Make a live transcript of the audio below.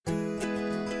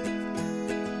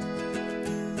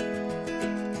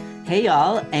Hey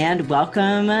y'all, and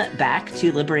welcome back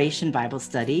to Liberation Bible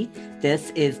Study. This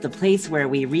is the place where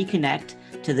we reconnect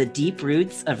to the deep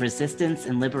roots of resistance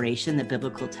and liberation that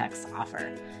biblical texts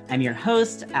offer. I'm your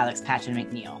host, Alex Patchin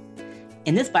McNeill.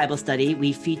 In this Bible study,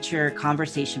 we feature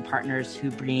conversation partners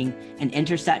who bring an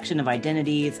intersection of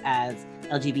identities as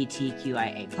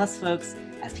LGBTQIA+ folks,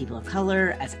 as people of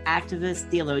color, as activists,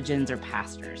 theologians, or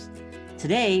pastors.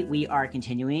 Today, we are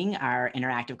continuing our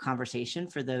interactive conversation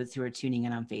for those who are tuning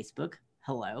in on Facebook.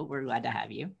 Hello, we're glad to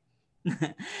have you.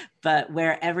 But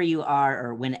wherever you are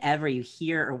or whenever you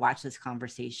hear or watch this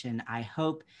conversation, I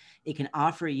hope it can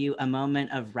offer you a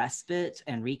moment of respite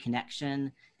and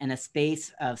reconnection and a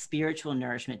space of spiritual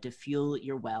nourishment to fuel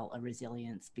your well of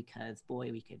resilience, because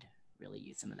boy, we could really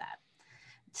use some of that.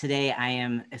 Today, I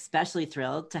am especially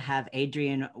thrilled to have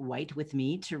Adrian White with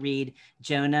me to read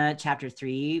Jonah chapter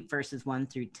 3, verses 1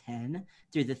 through 10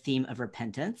 through the theme of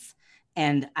repentance.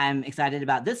 And I'm excited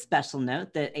about this special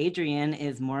note that Adrian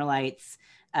is Morelight's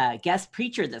guest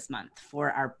preacher this month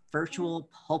for our virtual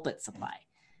pulpit supply.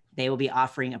 They will be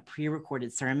offering a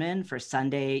pre-recorded sermon for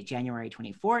Sunday, January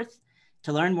 24th.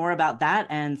 To learn more about that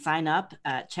and sign up,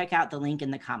 check out the link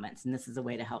in the comments. And this is a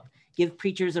way to help give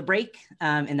preachers a break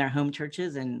in their home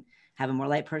churches and have a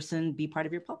Morelight person be part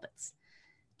of your pulpits.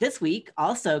 This week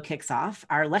also kicks off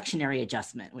our lectionary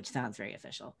adjustment, which sounds very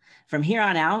official. From here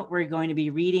on out, we're going to be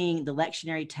reading the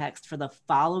lectionary text for the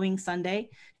following Sunday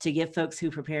to give folks who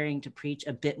are preparing to preach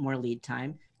a bit more lead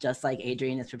time, just like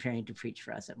Adrian is preparing to preach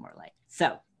for us at Morelight.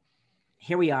 So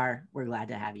here we are. We're glad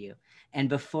to have you. And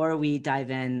before we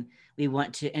dive in, we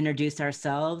want to introduce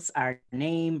ourselves, our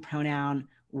name, pronoun,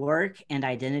 work, and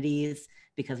identities,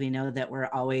 because we know that we're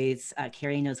always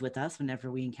carrying those with us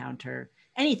whenever we encounter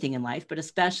anything in life, but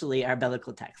especially our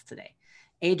biblical text today.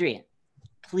 Adrian,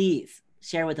 please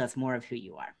share with us more of who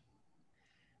you are.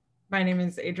 My name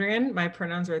is Adrian. My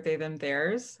pronouns are they, them,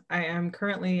 theirs. I am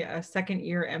currently a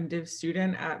second-year MDiv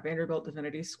student at Vanderbilt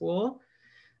Divinity School.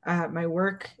 My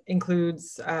work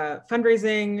includes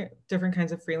fundraising, different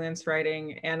kinds of freelance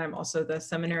writing, and I'm also the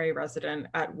seminary resident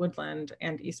at Woodland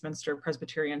and Eastminster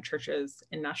Presbyterian churches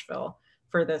in Nashville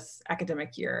for this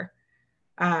academic year.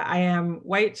 I am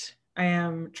white, I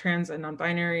am trans and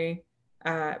non-binary,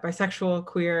 bisexual,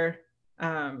 queer,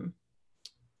 sort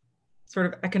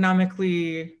of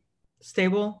economically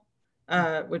stable,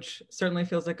 which certainly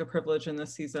feels like a privilege in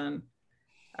this season.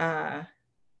 I'm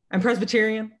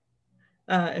Presbyterian.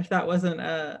 If that wasn't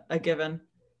a given.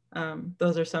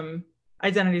 Those are some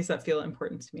identities that feel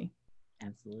important to me.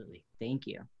 Absolutely. Thank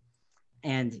you.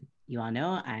 And you all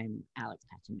know I'm Alex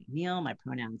Patchin McNeill. My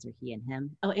pronouns are he and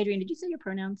him. Oh, Adrian, did you say your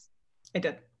pronouns? I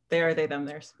did. They are they, them,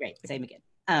 theirs. Great. Same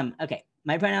again. Okay.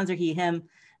 My pronouns are he, him,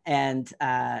 and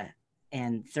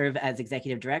serve as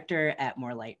executive director at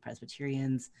Morelight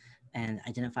Presbyterians, and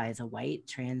identify as a white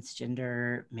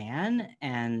transgender man,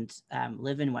 and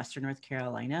live in Western North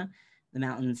Carolina. The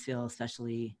mountains feel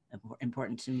especially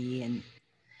important to me in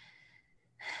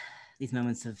these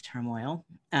moments of turmoil,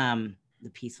 the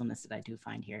peacefulness that I do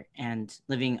find here, and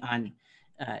living on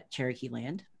Cherokee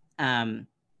land, and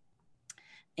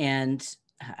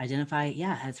identify,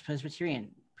 as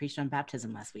Presbyterian. Preached on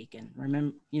baptism last week, and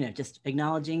remember, just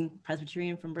acknowledging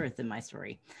Presbyterian from birth in my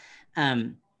story.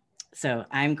 So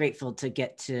I'm grateful to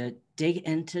get to dig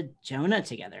into Jonah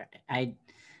together. I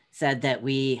said that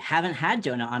we haven't had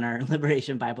Jonah on our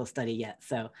Liberation Bible study yet.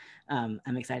 So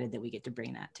I'm excited that we get to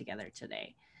bring that together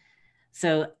today.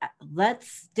 So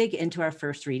let's dig into our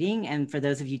first reading. And for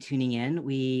those of you tuning in,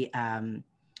 we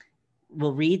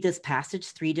will read this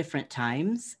passage 3 different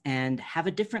times and have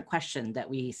a different question that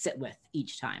we sit with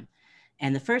each time.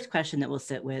 And the first question that we'll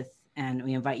sit with, and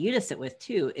we invite you to sit with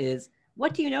too, is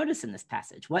what do you notice in this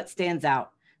passage? What stands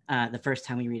out the first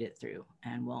time we read it through?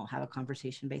 And we'll have a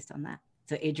conversation based on that.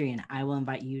 So Adrian, I will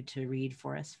invite you to read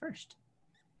for us first.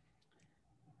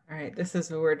 All right, this is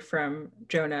a word from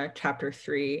Jonah chapter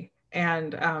 3.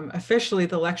 And officially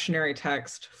the lectionary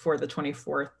text for the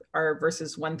 24th are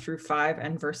verses 1 through 5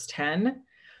 and verse 10.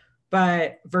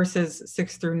 But verses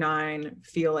 6 through 9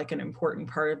 feel like an important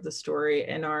part of the story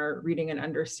in our reading and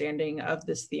understanding of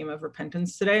this theme of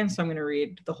repentance today. And so I'm going to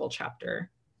read the whole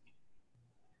chapter.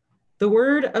 The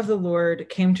word of the Lord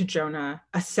came to Jonah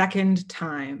a second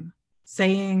time,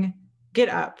 saying, "Get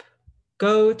up,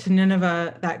 go to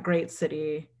Nineveh, that great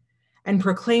city, and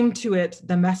proclaim to it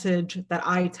the message that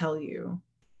I tell you."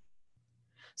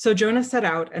 So Jonah set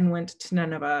out and went to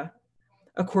Nineveh,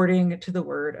 according to the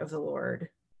word of the Lord.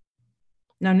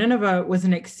 Now Nineveh was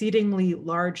an exceedingly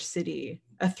large city,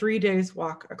 a 3 days'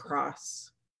 walk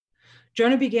across.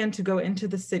 Jonah began to go into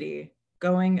the city,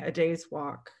 going a day's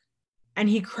walk, and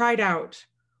he cried out,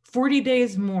 40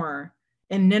 days more,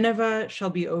 and Nineveh shall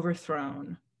be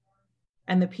overthrown.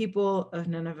 And the people of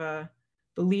Nineveh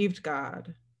believed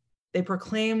God. They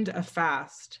proclaimed a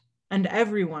fast, and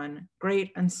everyone,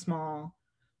 great and small,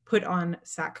 put on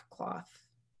sackcloth.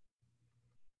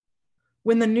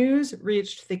 When the news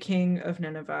reached the king of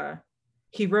Nineveh,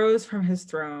 he rose from his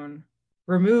throne,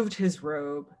 removed his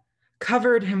robe,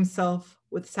 covered himself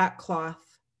with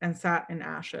sackcloth, and sat in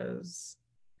ashes.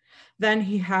 Then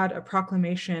he had a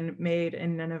proclamation made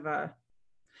in Nineveh.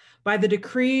 By the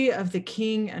decree of the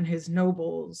king and his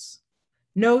nobles,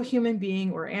 no human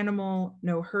being or animal,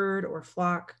 no herd or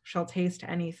flock shall taste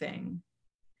anything.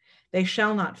 They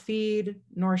shall not feed,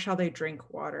 nor shall they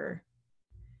drink water.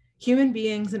 Human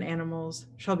beings and animals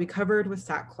shall be covered with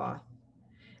sackcloth,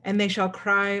 and they shall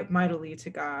cry mightily to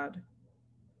God.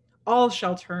 All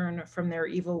shall turn from their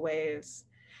evil ways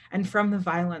and from the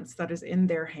violence that is in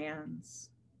their hands.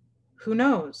 Who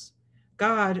knows?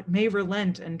 God may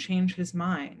relent and change his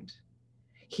mind.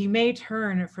 He may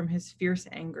turn from his fierce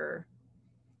anger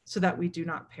so that we do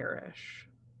not perish.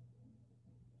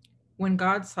 When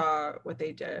God saw what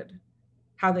they did,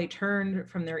 how they turned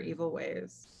from their evil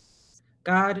ways,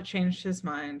 God changed his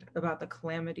mind about the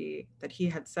calamity that he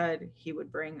had said he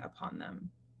would bring upon them,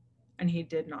 and he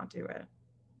did not do it.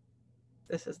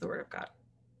 This is the word of God.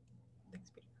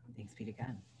 Thanks be to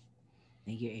God.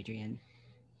 Thank you, Adrian.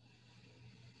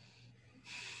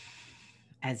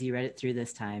 As you read it through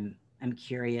this time, I'm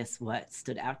curious what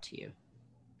stood out to you.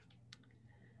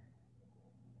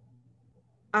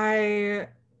 I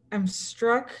am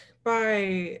struck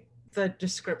by the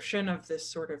description of this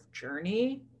sort of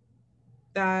journey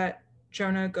that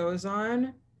Jonah goes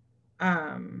on.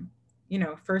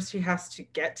 First he has to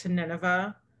get to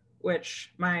Nineveh,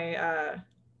 which my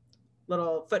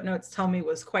little footnotes tell me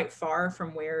was quite far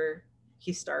from where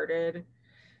he started.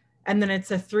 And then it's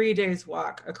a 3 days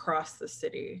walk across the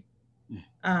city.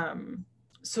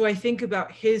 So I think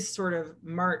about his sort of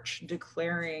march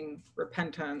declaring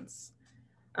repentance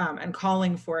and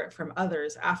calling for it from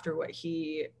others after what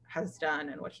he has done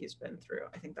and what he's been through.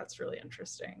 I think that's really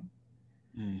interesting.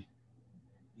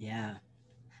 Yeah.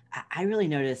 I really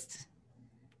noticed,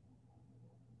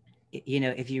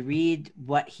 if you read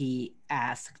what he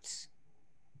asked,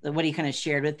 what he kind of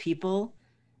shared with people,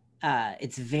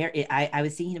 it's very, I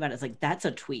was thinking about it, it's like, that's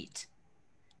a tweet.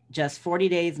 Just 40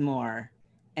 days more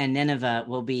and Nineveh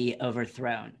will be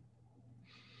overthrown.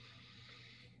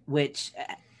 Which,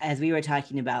 as we were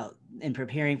talking about in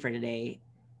preparing for today,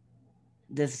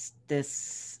 this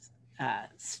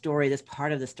story, this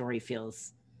part of the story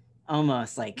feels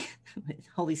almost like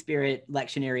Holy Spirit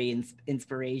lectionary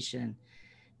inspiration,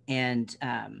 and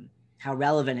how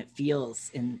relevant it feels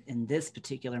in this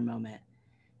particular moment.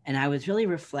 And I was really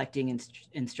reflecting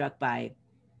and struck by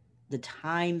the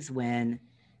times when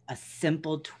a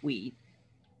simple tweet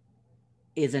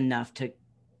is enough to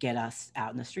get us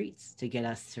out in the streets, to get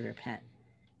us to repent,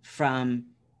 from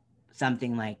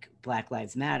something like Black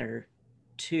Lives Matter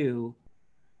to,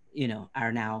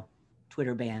 our now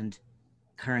Twitter banned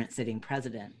current sitting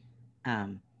president.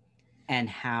 And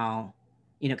how,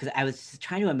 because I was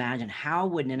trying to imagine, how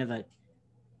would Nineveh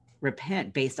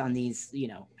repent based on these,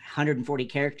 140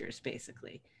 characters,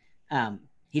 basically.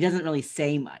 He doesn't really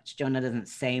say much. Jonah doesn't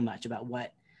say much about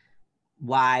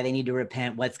why they need to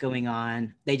repent, what's going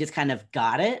on. They just kind of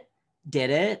got it, did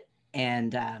it.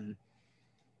 And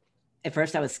at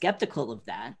first I was skeptical of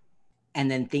that. And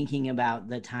then thinking about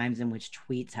the times in which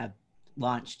tweets have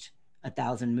launched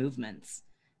 1,000 movements.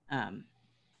 And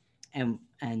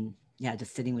yeah,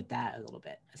 just sitting with that a little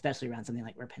bit, especially around something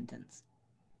like repentance.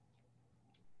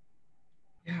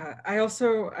 Yeah, I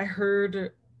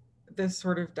heard this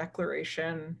sort of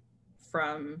declaration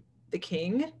from the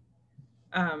king,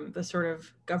 the sort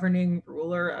of governing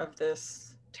ruler of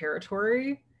this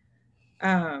territory.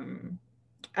 And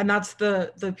that's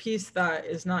the piece that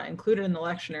is not included in the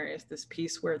lectionary, is this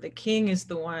piece where the king is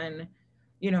the one,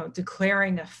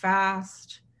 declaring a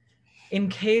fast in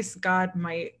case God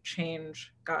might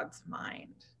change God's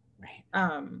mind. Right.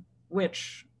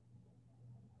 Which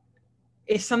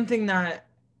is something that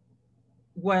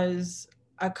was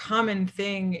a common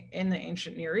thing in the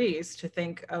ancient Near East, to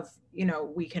think of,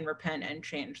 we can repent and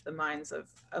change the minds of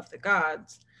the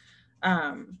gods,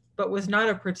 but was not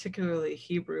a particularly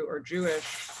Hebrew or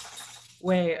Jewish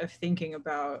way of thinking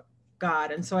about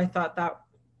God. And so I thought that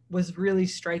was really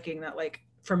striking, that like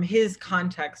from his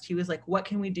context, he was like, what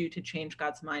can we do to change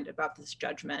God's mind about this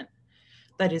judgment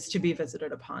that is to be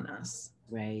visited upon us?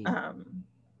 Right.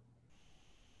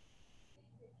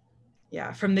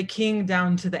 Yeah, from the king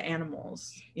down to the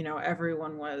animals,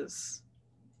 everyone was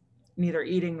neither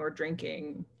eating nor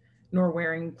drinking, nor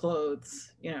wearing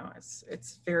clothes.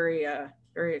 It's very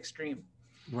very extreme.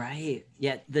 Right.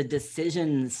 Yet the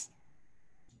decisions,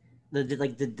 the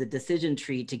decision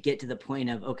tree to get to the point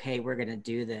of, okay, we're going to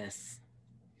do this.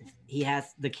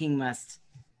 The king must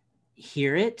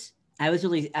hear it. I was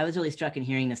really struck in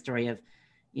hearing the story of,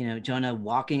 Jonah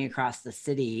walking across the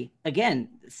city. Again,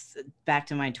 back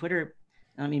to my Twitter.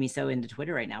 I don't mean to be so into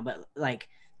Twitter right now, but like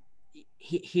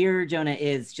here Jonah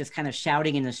is just kind of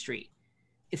shouting in the street.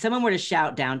 If someone were to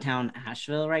shout downtown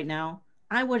Asheville right now,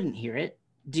 I wouldn't hear it.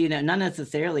 Not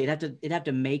necessarily. It'd have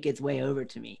to make its way over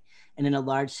to me. And in a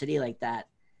large city like that,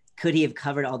 could he have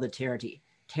covered all the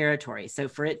territory? So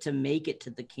for it to make it to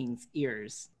the king's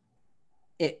ears,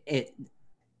 it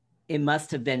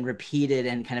must have been repeated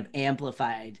and kind of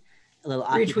amplified a little.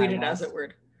 Retweeted as it were.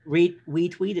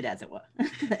 Retweeted as it was.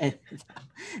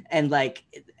 and like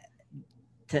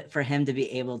for him to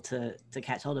be able to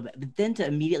catch hold of it, but then to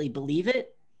immediately believe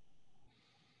it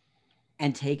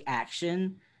and take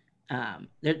action.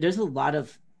 There's a lot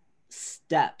of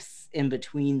steps in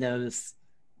between those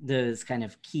kind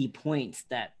of key points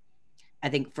that I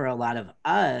think for a lot of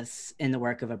us in the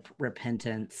work of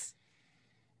repentance,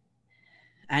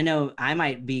 I know I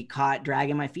might be caught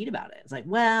dragging my feet about it. It's like,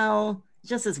 well, it's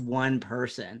just this one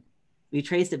person. We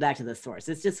traced it back to the source.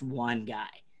 It's just one guy.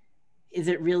 Is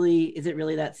it really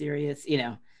that serious?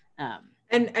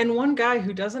 And one guy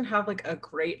who doesn't have like a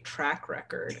great track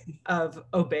record of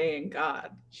obeying God.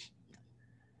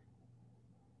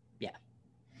 Yeah.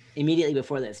 Immediately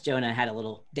before this, Jonah had a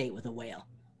little date with a whale.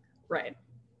 Right.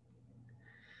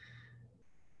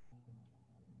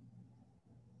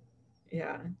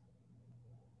 Yeah.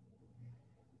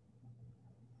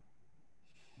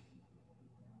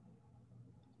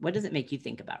 What does it make you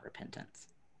think about repentance?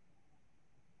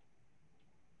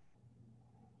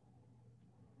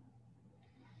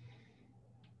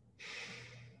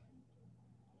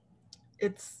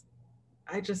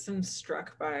 I just am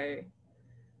struck by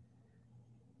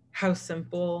how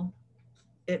simple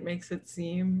it makes it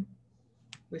seem.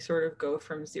 We sort of go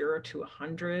from 0 to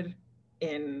 100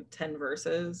 in 10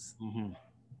 verses.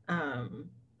 Mm-hmm.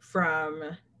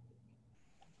 From,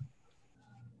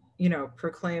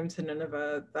 proclaim to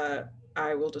Nineveh that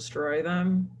I will destroy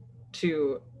them,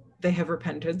 to they have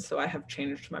repented, so I have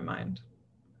changed my mind.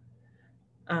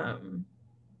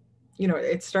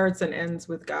 It starts and ends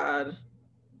with God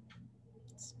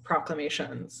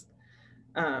proclamations,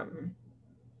 and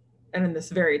in this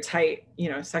very tight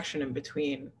section in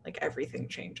between, like everything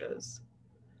changes,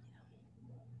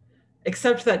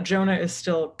 except that Jonah is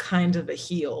still kind of a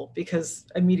heel, because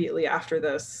immediately after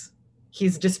this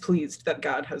he's displeased that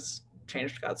God has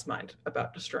changed God's mind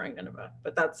about destroying Nineveh.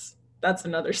 But that's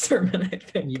another sermon, I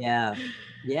think. Yeah.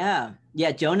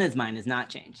 Jonah's mind is not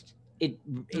changed.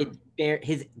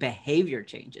 His behavior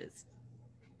changes.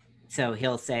 So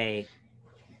he'll say,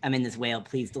 I'm in this whale,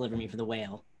 please deliver me from the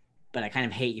whale, but I kind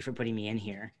of hate you for putting me in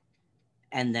here.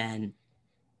 And then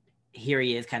here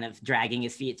he is kind of dragging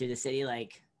his feet through the city,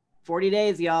 like 40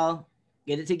 days, y'all,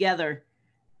 get it together.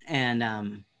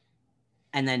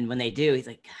 And then when they do, he's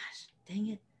like, gosh, dang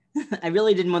it. I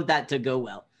really didn't want that to go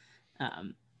well.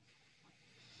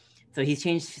 So he's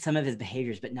changed some of his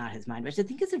behaviors, but not his mind, which I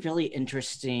think is a really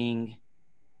interesting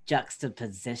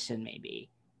juxtaposition maybe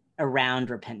around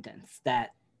repentance,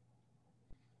 that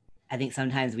I think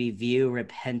sometimes we view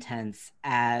repentance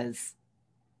as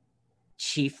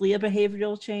chiefly a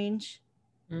behavioral change,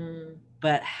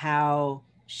 but how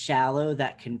shallow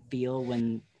that can feel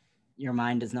when your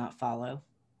mind does not follow.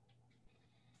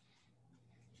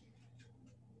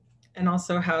 And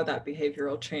also how that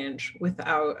behavioral change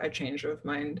without a change of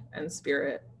mind and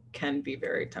spirit can be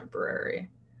very temporary.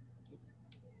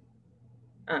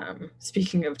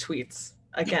 Speaking of tweets,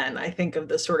 again, I think of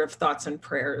the sort of thoughts and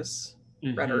prayers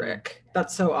rhetoric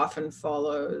that so often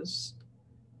follows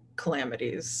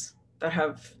calamities that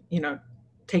have,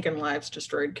 taken lives,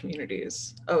 destroyed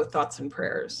communities. Oh, thoughts and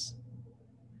prayers.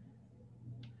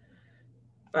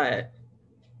 But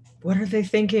what are they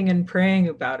thinking and praying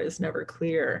about is never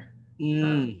clear.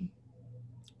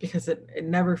 Because it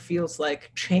never feels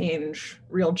like change,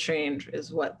 real change,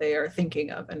 is what they are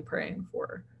thinking of and praying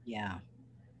for. Yeah.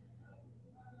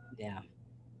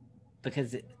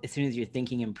 Because as soon as you're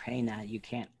thinking and praying that, you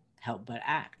can't help but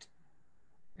act.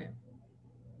 Yeah.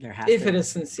 If it is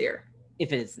sincere.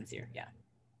 If it is sincere, yeah.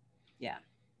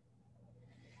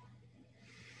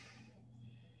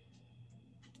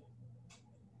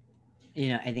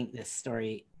 I think this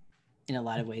story in a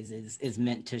lot of ways is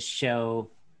meant to show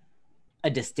a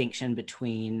distinction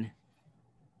between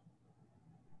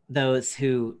those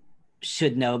who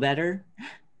should know better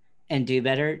and do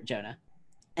better, Jonah,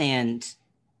 and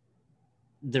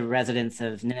the residents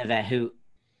of Nineveh who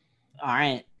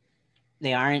aren't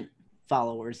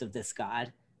followers of this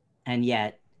God, and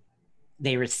yet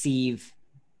they receive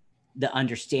the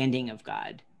understanding of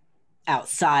God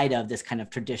outside of this kind of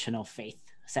traditional faith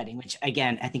setting, which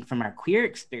again, I think from our queer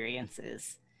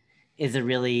experiences is a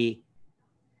really,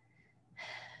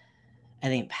 I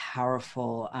think,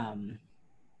 powerful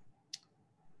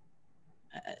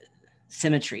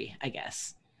symmetry, I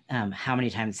guess. How many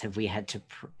times have we had to,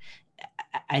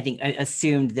 I think,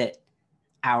 assumed that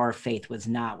our faith was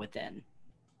not within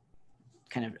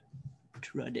kind of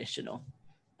traditional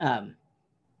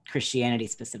Christianity,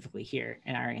 specifically here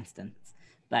in our instance.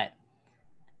 But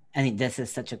I think this is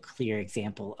such a clear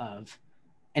example of,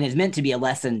 and it's meant to be a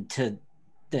lesson to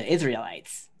the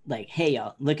Israelites. Like, hey,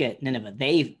 y'all, look at Nineveh.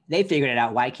 They figured it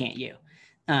out. Why can't you?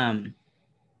 I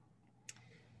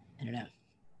don't know.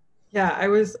 Yeah,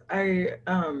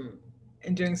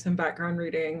 in doing some background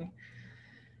reading,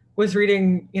 was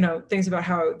reading, things about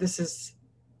how this is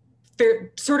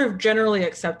sort of generally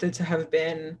accepted to have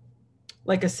been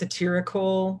like a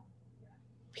satirical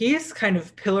piece, kind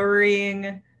of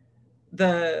pillorying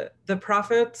the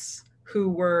prophets who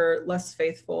were less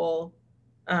faithful,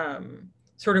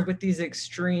 sort of with these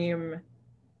extreme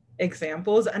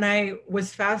examples. And I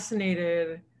was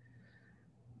fascinated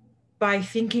by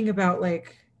thinking about,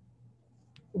 like,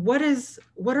 what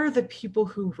are the people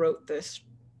who wrote this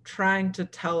trying to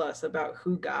tell us about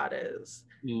who God is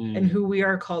and who we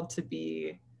are called to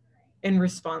be in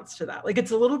response to that. Like,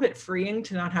 it's a little bit freeing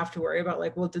to not have to worry about,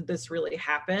 like, well, did this really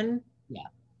happen? Yeah.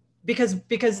 Because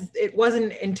it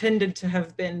wasn't intended to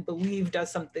have been believed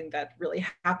as something that really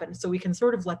happened. So we can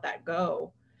sort of let that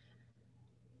go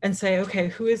and say, okay,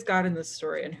 who is God in this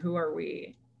story and who are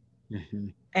we? Mm-hmm.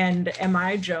 And am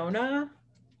I Jonah,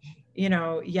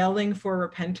 yelling for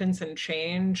repentance and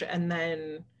change, and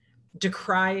then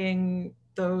decrying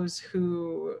those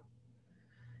who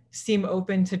seem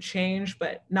open to change,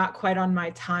 but not quite on my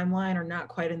timeline or not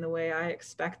quite in the way I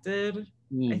expected?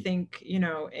 I think,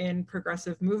 in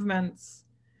progressive movements,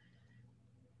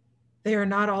 they are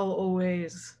not all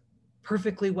always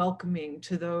perfectly welcoming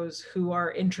to those who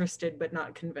are interested but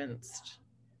not convinced.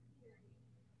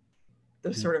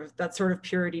 That sort of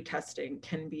purity testing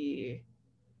can be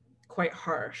quite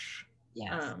harsh.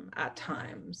 Yes. At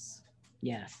times.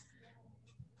 Yes.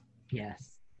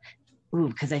 Ooh,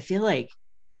 because I feel like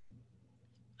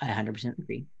I 100%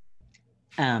 agree.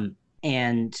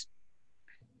 And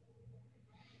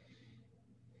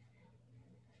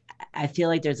I feel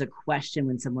like there's a question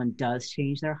when someone does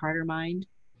change their heart or mind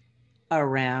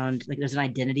around, like, there's an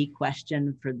identity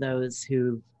question for those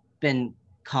who've been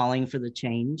calling for the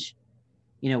change.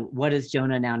 What does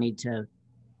Jonah now need to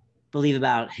believe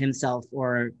about himself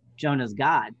or Jonah's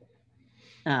God?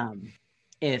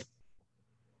 If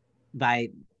by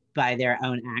their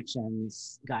own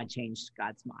actions, God changed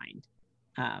God's mind.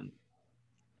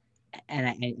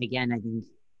 And again, I think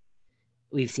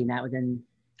we've seen that within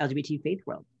LGBT faith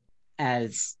world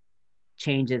as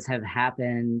changes have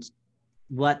happened.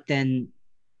 What then?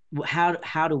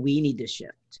 How do we need to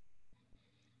shift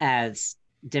as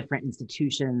different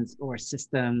institutions or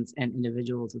systems and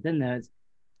individuals within those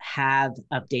have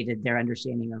updated their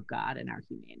understanding of God and our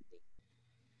humanity?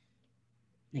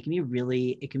 It can be a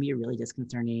really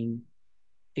disconcerting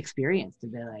experience to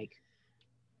be like,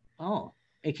 oh,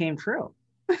 it came true.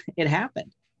 It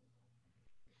happened.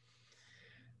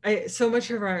 So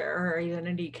much of our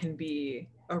identity can be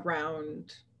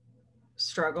around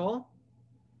struggle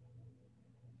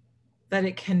that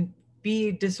it can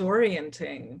be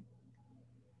disorienting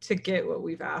to get what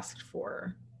we've asked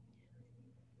for,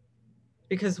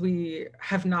 because we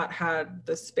have not had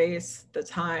the space, the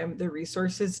time, the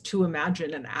resources to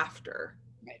imagine an after.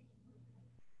 Right.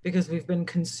 Because we've been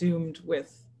consumed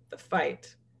with the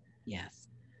fight. Yes.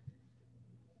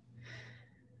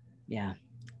 Yeah.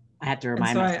 I have to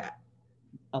remind myself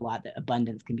a lot that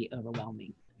abundance can be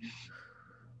overwhelming.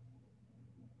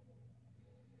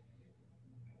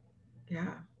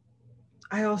 Yeah.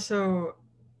 I also,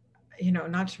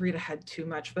 not to read ahead too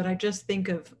much, but I just think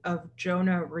of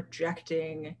Jonah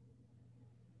rejecting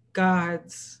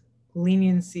God's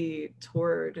leniency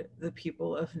toward the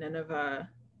people of Nineveh.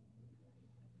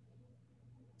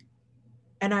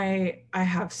 And I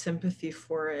have sympathy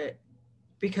for it,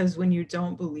 because when you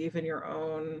don't believe in your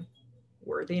own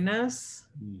worthiness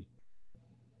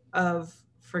of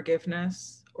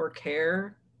forgiveness or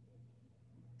care,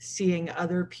 seeing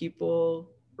other people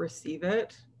receive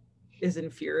it is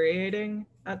infuriating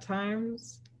at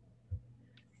times.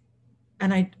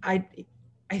 And I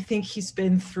think he's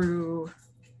been through,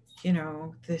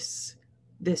 this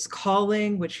this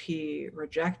calling which he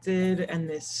rejected, and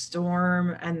this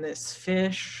storm and this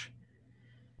fish.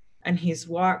 And he's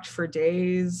walked for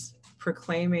days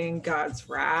proclaiming God's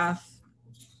wrath.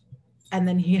 And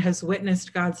then he has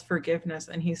witnessed God's forgiveness,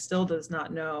 and he still does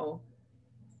not know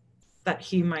that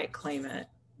he might claim it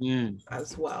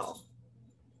as well.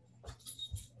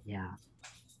 Yeah.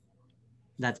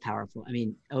 That's powerful. I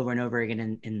mean, over and over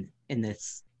again in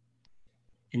this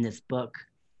book,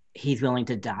 he's willing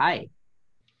to die.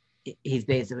 He's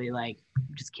basically like,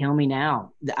 just kill me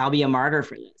now. I'll be a martyr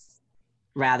for this,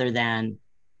 rather than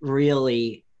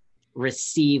really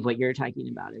receive what you're talking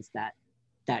about, is that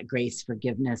grace,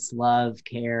 forgiveness, love,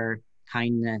 care,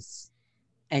 kindness.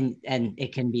 And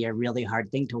it can be a really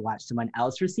hard thing to watch someone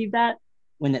else receive that,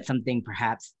 when it's something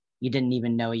perhaps you didn't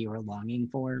even know you were longing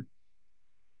for,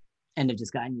 and have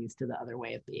just gotten used to the other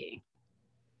way of being.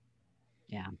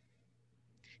 Yeah.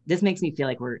 This makes me feel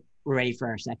like we're ready for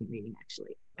our second reading,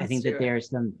 actually. I think that there's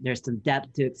some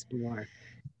depth to explore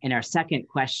in our second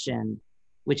question,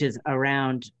 which is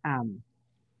around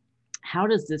how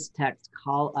does this text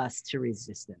call us to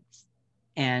resistance?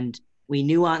 And we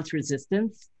nuance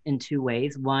resistance in two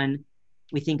ways. One,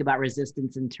 we think about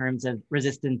resistance in terms of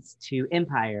resistance to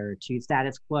empire, to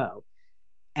status quo.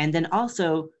 And then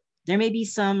also, there may be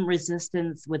some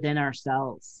resistance within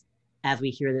ourselves as we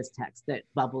hear this text that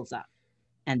bubbles up.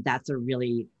 And that's a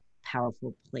really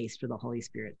powerful place for the Holy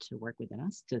Spirit to work within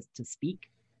us, to speak.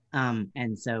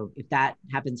 And so if that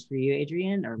happens for you,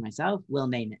 Adrian, or myself, we'll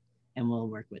name it and we'll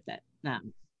work with it.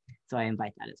 So I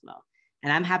invite that as well.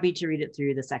 And I'm happy to read it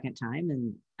through the second time,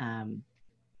 and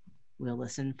we'll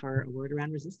listen for a word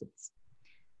around resistance.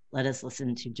 Let us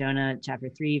listen to Jonah chapter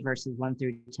 3, verses 1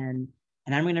 through 10.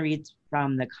 And I'm going to read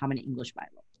from the Common English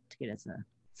Bible to get us a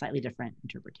slightly different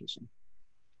interpretation.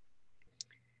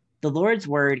 The Lord's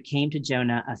word came to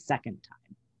Jonah a second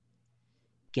time.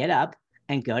 Get up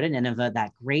and go to Nineveh,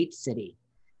 that great city,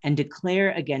 and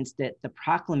declare against it the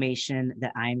proclamation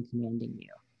that I am commanding you.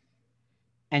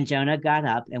 And Jonah got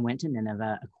up and went to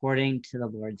Nineveh according to the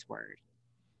Lord's word.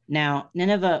 Now,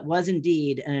 Nineveh was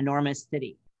indeed an enormous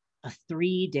city, a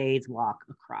 3 days walk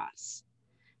across.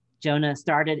 Jonah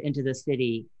started into the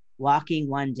city, walking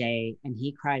one day, and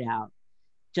he cried out,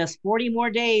 "Just 40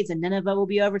 more days and Nineveh will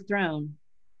be overthrown."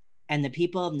 And the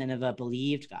people of Nineveh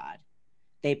believed God.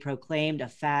 They proclaimed a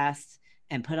fast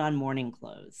and put on mourning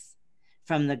clothes,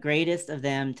 from the greatest of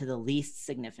them to the least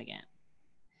significant.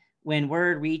 When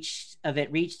word reached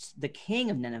the king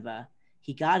of Nineveh,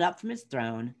 he got up from his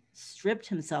throne, stripped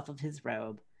himself of his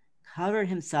robe, covered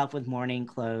himself with mourning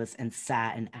clothes, and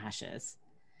sat in ashes.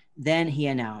 Then he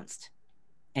announced,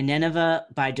 "In Nineveh,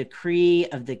 by decree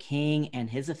of the king and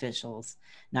his officials,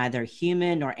 neither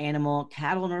human nor animal,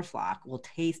 cattle nor flock will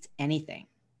taste anything.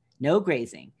 No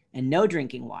grazing and no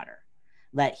drinking water.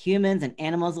 Let humans and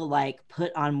animals alike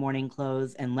put on mourning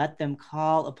clothes, and let them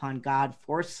call upon God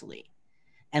forcefully.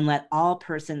 And let all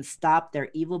persons stop their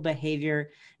evil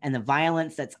behavior and the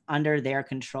violence that's under their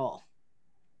control."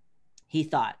 He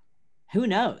thought, who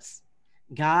knows?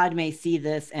 God may see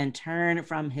this and turn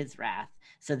from his wrath,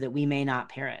 so that we may not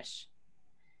perish.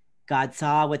 God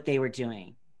saw what they were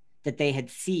doing, that they had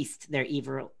ceased their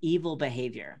evil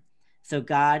behavior. So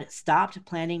God stopped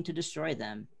planning to destroy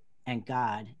them, and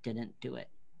God didn't do it.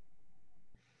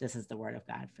 This is the word of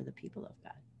God for the people of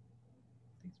God.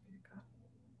 Thanks be to God.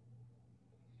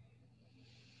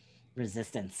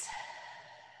 Resistance.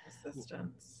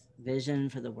 Vision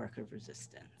for the work of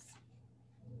resistance.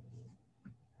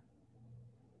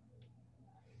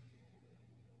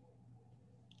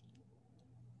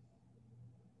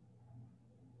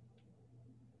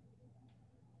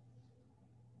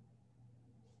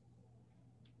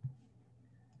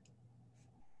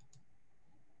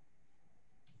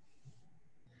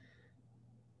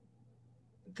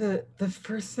 The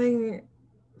first thing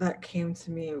that came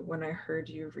to me when I heard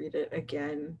you read it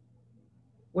again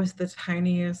was the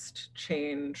tiniest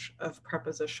change of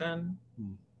preposition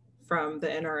from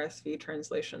the NRSV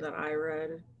translation that I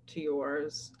read to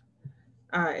yours.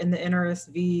 In the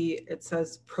NRSV, it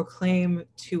says, "Proclaim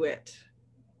to it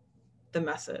the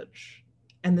message."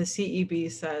 And the CEB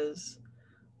says,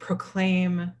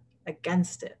 "Proclaim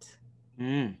against it."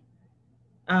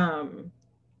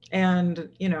 And,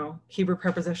 Hebrew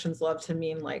prepositions love to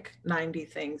mean like 90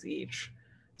 things each.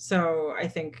 So I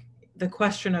think the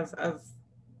question of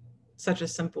such a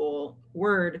simple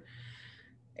word,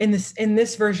 in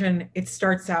this version, it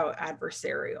starts out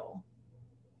adversarial.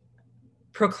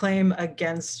 Proclaim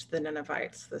against the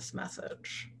Ninevites this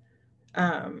message.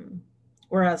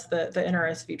 Whereas the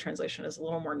NRSV translation is a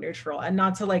little more neutral. And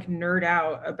not to like nerd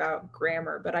out about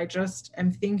grammar, but I just am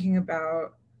thinking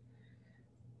about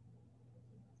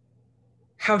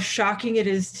how shocking it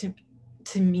is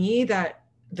to me that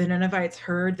the Ninevites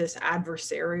heard this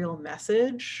adversarial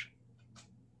message,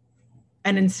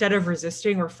 and instead of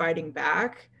resisting or fighting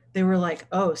back, they were like,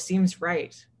 oh, seems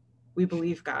right. We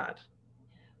believe God.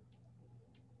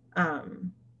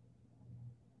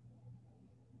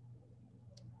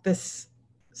 This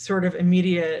sort of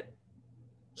immediate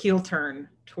heel turn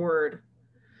toward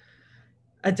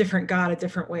a different God, a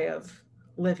different way of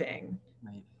living.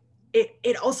 Right.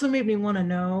 It also made me want to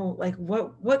know, like,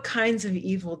 what kinds of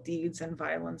evil deeds and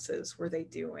violences were they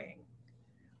doing?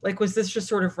 Like, was this just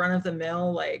sort of run of the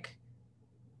mill, like,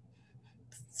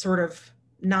 sort of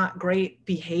not great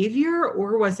behavior,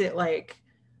 or was it like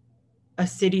a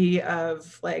city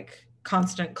of like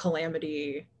constant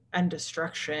calamity and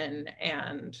destruction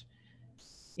and,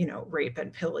 you know, rape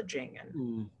and pillaging?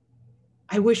 And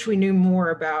I wish we knew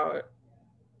more about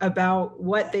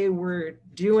what they were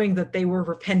doing that they were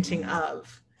repenting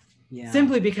of. Yeah.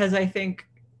 Simply because I think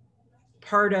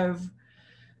part of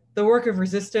the work of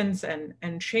resistance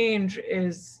and change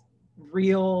is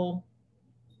real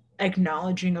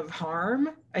acknowledging of harm.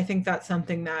 I think that's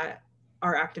something that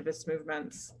our activist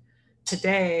movements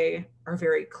today are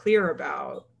very clear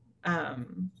about,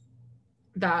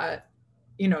 that,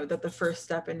 you know, that the first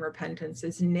step in repentance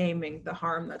is naming the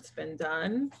harm that's been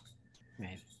done.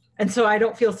 Right. And so I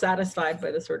don't feel satisfied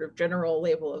by the sort of general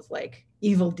label of like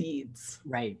evil deeds.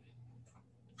 Right.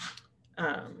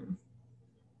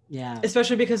 Yeah.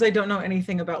 Especially because I don't know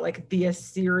anything about like the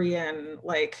Assyrian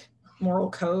like moral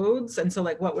codes. And so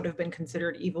like what would have been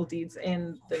considered evil deeds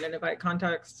in the Ninevite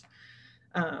context.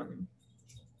 So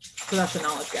that's a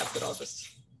knowledge gap that I'll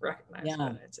just recognize.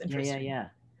 Yeah. It's interesting. Yeah.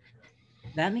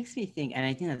 That makes me think, and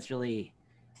I think that's really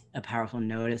a powerful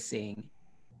noticing.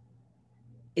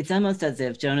 It's almost as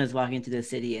if Jonah's walking into the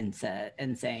city and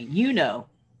saying, you know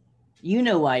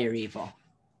why you're evil.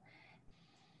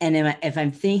 And if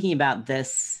I'm thinking about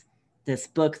this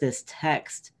book, this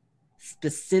text,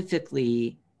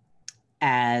 specifically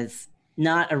as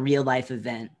not a real life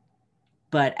event,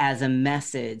 but as a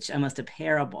message, almost a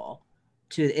parable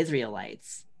to the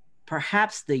Israelites,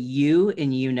 perhaps the you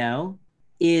in you know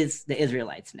is the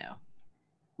Israelites know,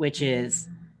 which is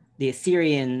the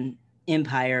Assyrian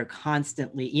Empire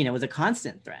constantly, you know, was a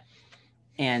constant threat,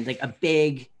 and like a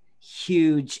big,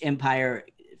 huge empire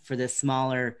for this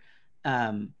smaller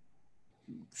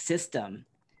system.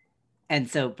 And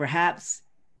so perhaps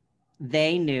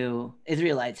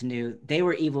Israelites knew they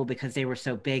were evil because they were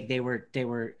so big, they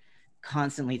were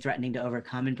constantly threatening to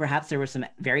overcome. And perhaps there were some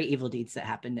very evil deeds that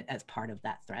happened as part of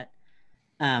that threat.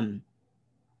 And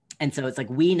so it's like,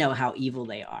 we know how evil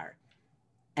they are.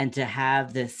 And to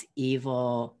have this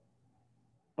evil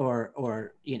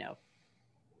or you know,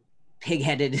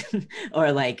 pig-headed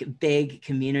or like big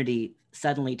community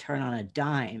suddenly turn on a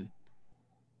dime,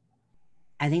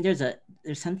 I think there's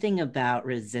something about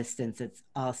resistance that's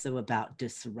also about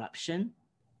disruption.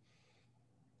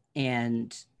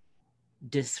 And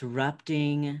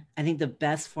disrupting, I think the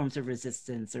best forms of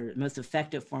resistance, or most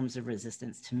effective forms of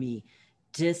resistance to me,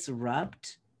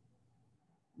 disrupt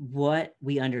what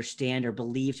we understand or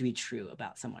believe to be true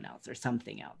about someone else or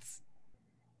something else.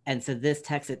 And so this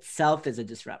text itself is a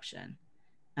disruption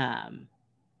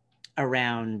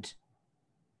around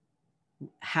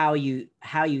how you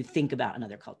think about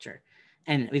another culture.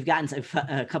 And we've gotten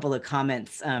a couple of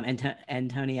comments.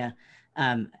 Antonia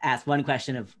asked one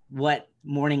question of what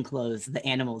morning clothes the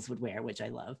animals would wear, which I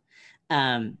love.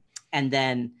 And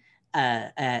then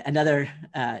another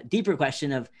deeper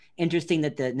question of, interesting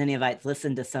that the Ninevites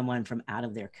listened to someone from out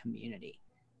of their community.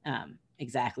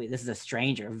 Exactly. This is a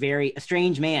stranger, a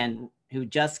strange man who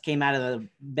just came out of the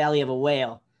belly of a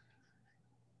whale.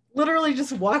 Literally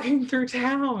just walking through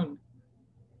town.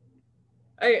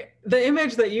 The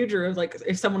image that you drew of like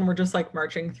if someone were just like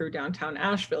marching through downtown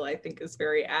Asheville, I think is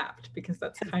very apt, because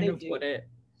that's kind of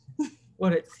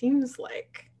what it seems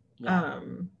like. Yeah.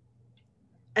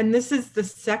 And this is the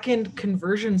second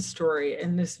conversion story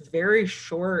in this very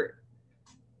short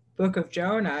book of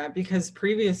Jonah, because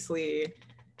previously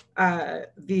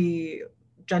the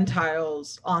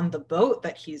Gentiles on the boat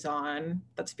that he's on,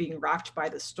 that's being rocked by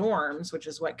the storms, which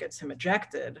is what gets him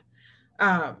ejected,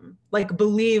 like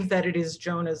believe that it is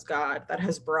Jonah's God that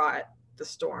has brought the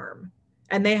storm,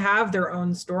 and they have their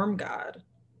own storm god.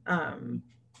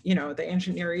 You know, the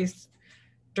ancient Near East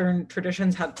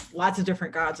traditions had lots of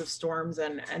different gods of storms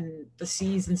and the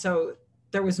seas, and so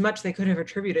there was much they could have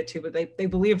attributed to, but they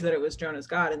believed that it was Jonah's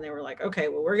God, and they were like, okay,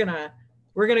 well, we're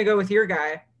gonna go with your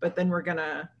guy, but then we're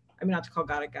gonna, I mean, not to call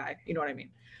God a guy, you know what I mean,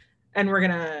 and we're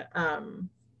gonna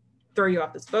throw you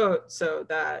off this boat so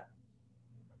that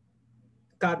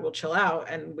God will chill out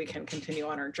and we can continue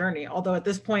on our journey. Although at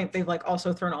this point, they've like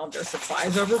also thrown all of their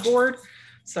supplies overboard.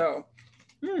 So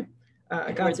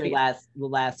Godspeed. The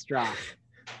last straw.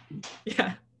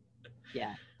 Yeah.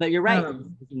 Yeah. But you're right.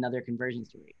 It's another conversion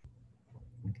story.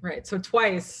 Right. So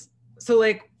twice. So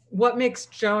like what makes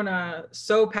Jonah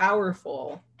so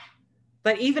powerful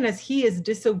that even as he is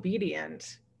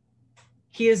disobedient,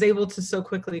 he is able to so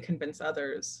quickly convince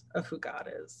others of who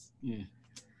God is?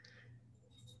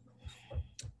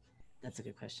 That's a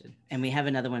good question. And we have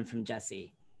another one from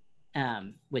Jesse,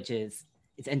 which is,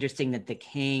 it's interesting that the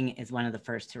king is one of the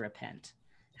first to repent.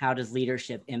 How does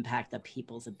leadership impact the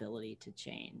people's ability to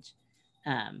change?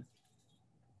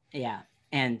 Yeah.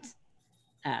 And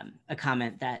a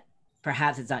comment that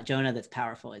perhaps it's not Jonah that's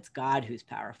powerful, it's God who's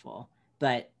powerful.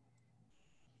 But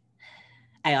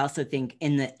I also think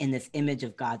in this image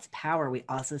of God's power, we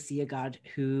also see a God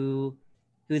whose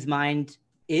mind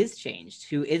is changed,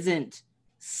 who isn't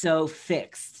so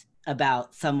fixed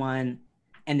about someone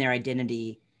and their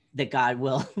identity that God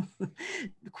will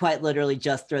quite literally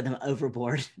just throw them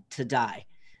overboard to die.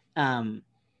 And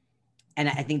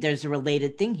I think there's a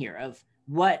related thing here of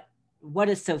what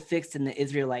is so fixed in the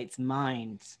Israelites'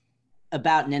 minds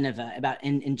about Nineveh, about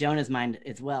in Jonah's mind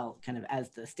as well, kind of as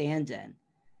the stand-in,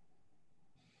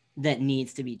 that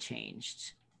needs to be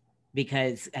changed.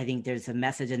 Because I think there's a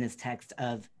message in this text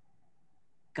of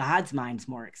God's mind's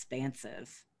more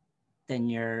expansive than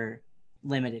your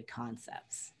limited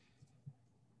concepts.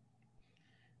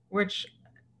 Which,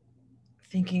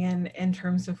 thinking in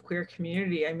terms of queer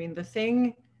community, I mean, the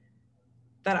thing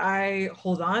that I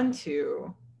hold on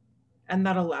to and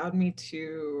that allowed me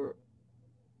to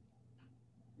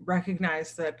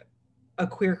recognize that a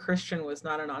queer Christian was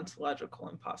not an ontological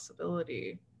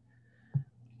impossibility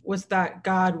was that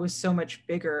God was so much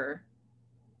bigger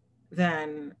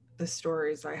than the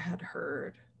stories I had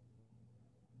heard.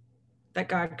 That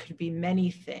God could be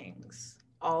many things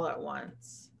all at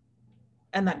once.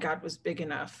 And that God was big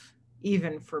enough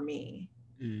even for me.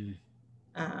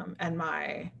 And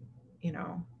my,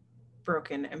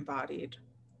 broken embodied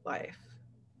life.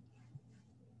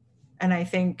 And I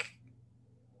think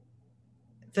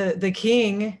the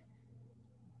king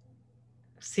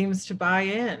seems to buy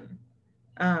in.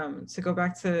 To go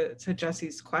back to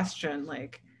Jesse's question,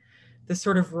 like the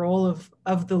sort of role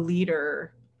of the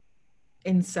leader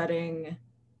in setting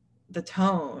the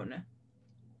tone.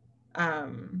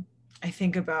 I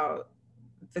think about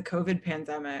the COVID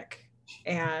pandemic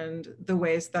and the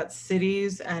ways that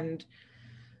cities and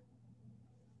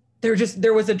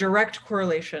there was a direct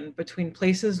correlation between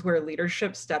places where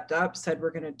leadership stepped up, said, we're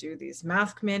going to do these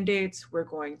mask mandates, we're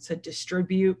going to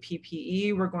distribute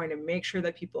PPE, we're going to make sure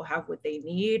that people have what they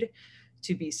need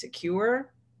to be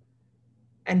secure,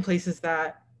 and places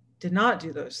that did not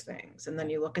do those things. And then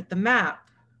you look at the map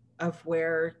of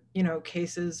where,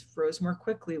 cases rose more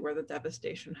quickly, where the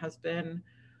devastation has been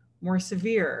more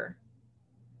severe.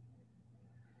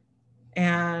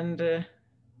 And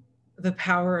the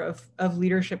power of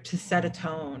leadership to set a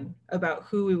tone about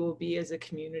who we will be as a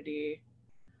community.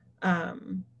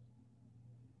 And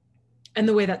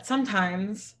the way that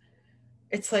sometimes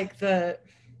it's like the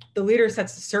leader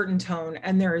sets a certain tone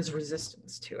and there is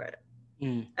resistance to it.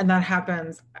 And that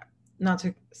happens, not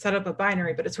to set up a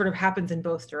binary, but it sort of happens in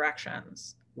both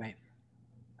directions. Right.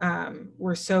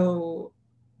 We're so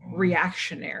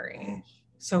reactionary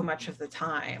so much of the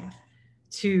time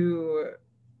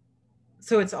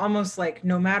so it's almost like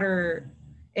no matter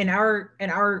in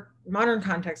our modern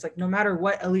context, like no matter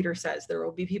what a leader says, there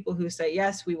will be people who say,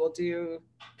 yes, we will do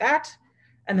that.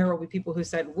 And there will be people who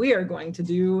said, we are going to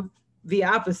do the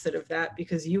opposite of that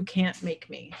because you can't make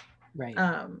me. Right.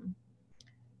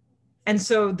 And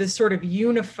so this sort of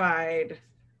unified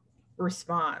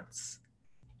response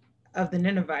of the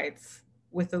Ninevites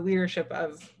with the leadership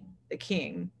of the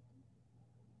king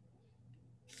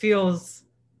feels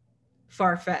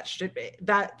far-fetched.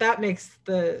 That makes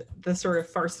the sort of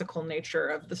farcical nature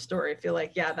of the story feel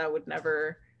like, yeah, that would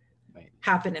never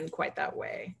happen in quite that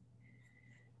way,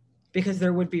 because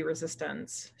there would be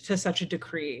resistance to such a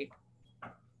decree,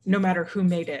 no matter who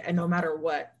made it and no matter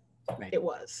what it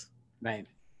was. Right.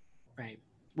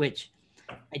 Which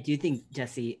I do think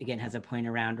Jesse again has a point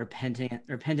around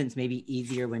repentance may be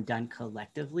easier when done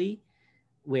collectively,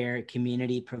 where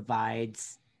community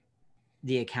provides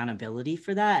the accountability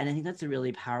for that. And I think that's a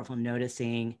really powerful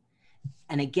noticing.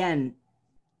 And again,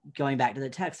 going back to the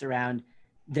text around,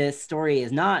 this story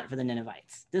is not for the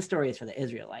Ninevites. This story is for the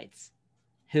Israelites,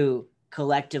 who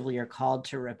collectively are called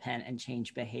to repent and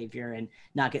change behavior and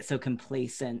not get so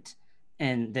complacent.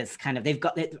 And this kind of,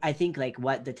 I think like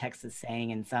what the text is saying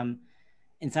in some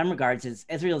in some regards, is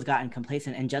Israel's gotten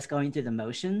complacent and just going through the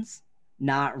motions,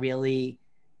 not really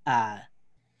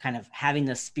kind of having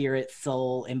the spirit,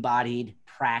 soul embodied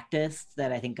practice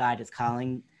that I think God is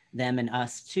calling them and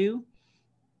us to.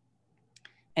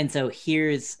 And so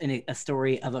here's a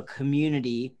story of a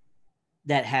community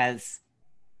that has,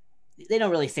 they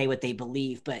don't really say what they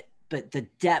believe, but the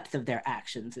depth of their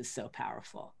actions is so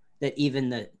powerful that even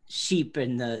the sheep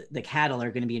and the cattle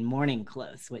are going to be in mourning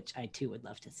clothes, which I too would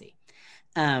love to see.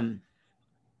 I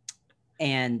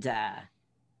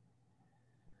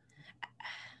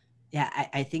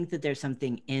think that there's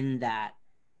something in that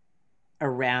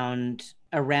around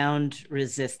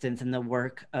resistance and the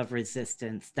work of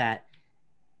resistance, that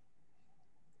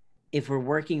if we're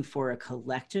working for a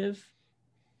collective,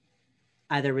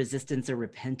 either resistance or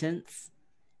repentance,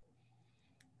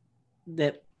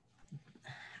 that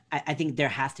I think there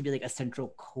has to be like a central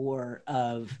core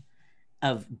of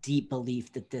deep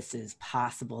belief that this is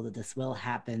possible, that this will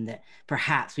happen, that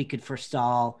perhaps we could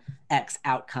forestall X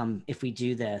outcome if we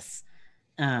do this.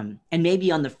 And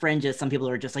maybe on the fringes, some people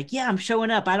are just like, yeah, I'm showing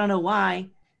up. I don't know why.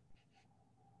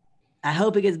 I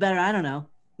hope it gets better. I don't know.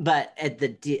 But at the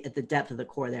depth of the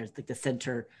core, there's like the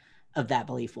center of that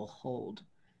belief will hold.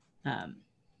 Yeah.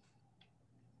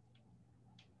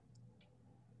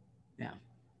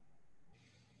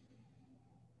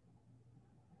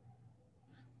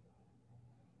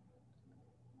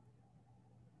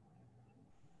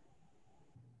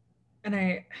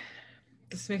 And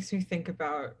this makes me think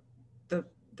about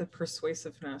the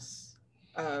persuasiveness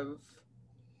of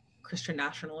Christian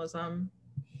nationalism,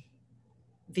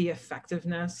 the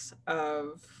effectiveness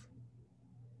of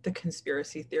the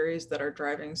conspiracy theories that are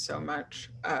driving so much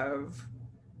of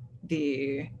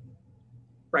the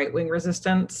right-wing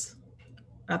resistance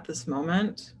at this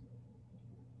moment.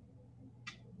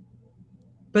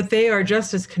 But they are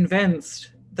just as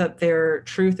convinced that their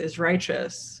truth is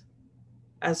righteous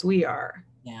as we are.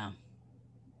 Yeah.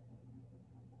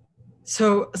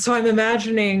 So I'm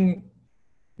imagining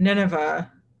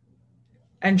Nineveh,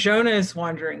 and Jonah is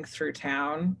wandering through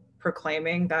town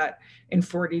proclaiming that in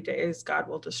 40 days God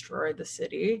will destroy the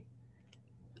city.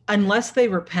 Unless they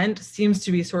repent seems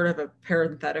to be sort of a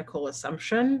parenthetical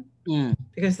assumption,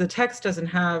 because the text doesn't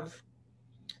have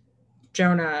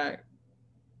Jonah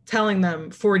telling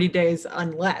them 40 days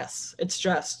unless. It's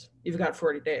just, you've got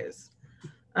 40 days.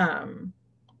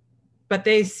 But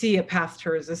they see a path to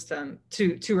resistance,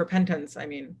 to repentance, I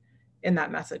mean, in that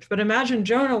message. But imagine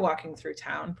Jonah walking through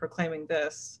town proclaiming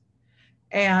this,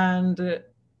 and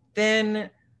then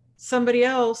somebody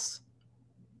else,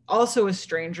 also a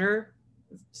stranger,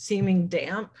 seeming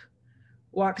damp,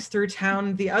 walks through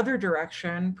town the other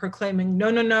direction proclaiming,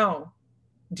 no,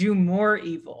 do more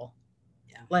evil.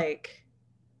 Yeah. Like,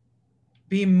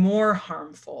 be more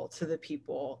harmful to the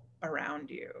people around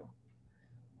you.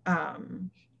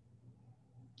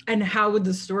 And how would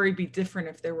the story be different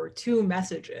if there were two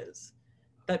messages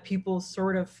that people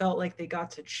sort of felt like they got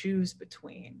to choose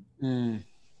between?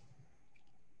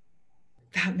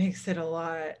 That makes it a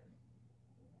lot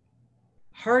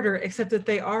harder, except that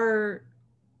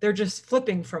they're just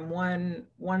flipping from one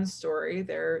story,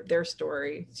 their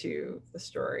story, to the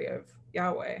story of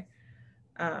Yahweh.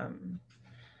 But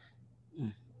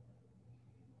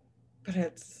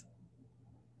it's,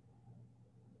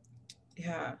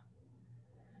 yeah.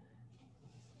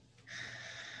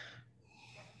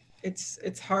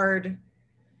 It's hard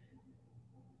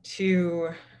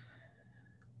to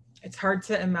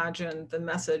imagine the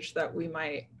message that we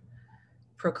might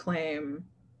proclaim,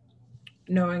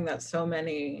 knowing that so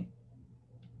many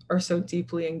are so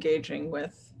deeply engaging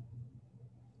with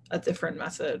a different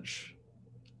message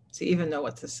to even know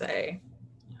what to say.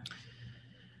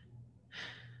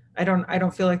 I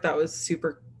don't feel like that was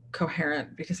super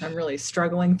coherent because I'm really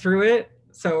struggling through it.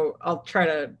 So I'll try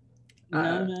to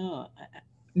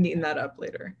neaten that up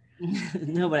later.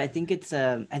 No, but I think it's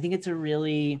a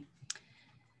really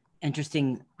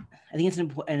interesting, I think it's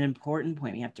an important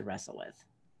point we have to wrestle with.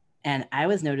 And I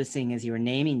was noticing as you were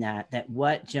naming that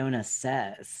what Jonah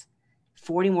says,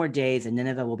 40 more days and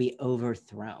Nineveh will be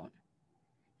overthrown.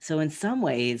 So in some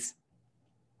ways,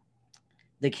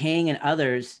 the king and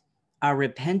others are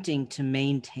repenting to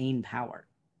maintain power.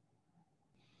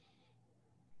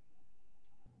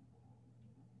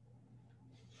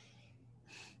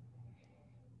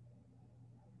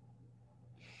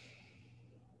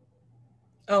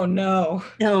 Oh no.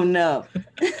 Oh no.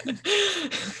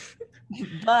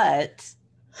 But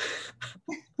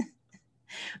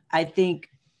I think,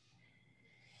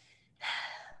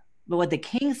 but what the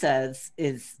king says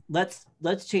is, let's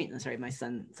change. Sorry, my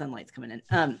sunlight's coming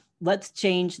in. Let's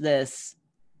change this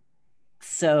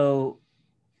so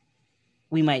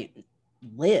we might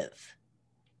live.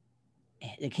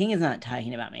 The king is not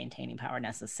talking about maintaining power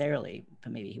necessarily,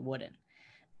 but maybe he wouldn't.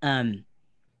 But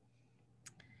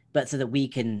so that we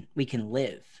can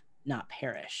live, not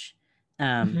perish.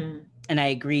 And I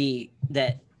agree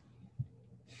that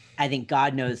I think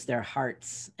God knows their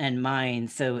hearts and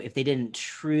minds. So if they didn't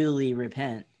truly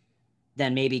repent,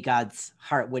 then maybe God's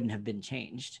heart wouldn't have been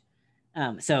changed.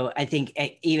 So I think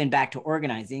even back to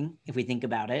organizing, if we think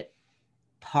about it,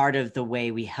 part of the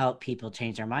way we help people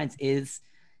change their minds is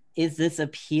this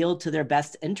appeal to their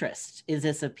best interest? Is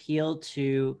this appeal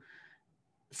to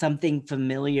something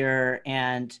familiar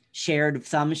and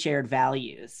some shared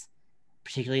values,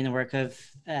 particularly in the work of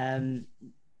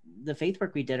the faith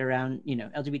work we did around,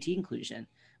 LGBT inclusion?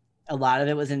 A lot of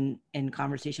it was in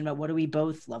conversation about what do we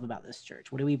both love about this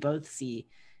church? What do we both see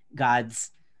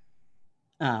God's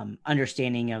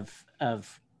understanding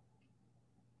of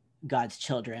God's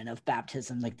children, of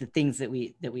baptism, like the things that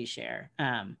we share.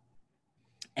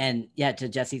 And yeah, to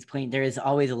Jesse's point, there is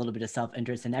always a little bit of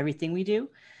self-interest in everything we do.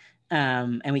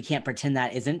 And we can't pretend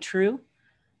that isn't true.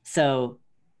 So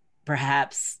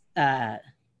perhaps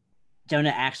Jonah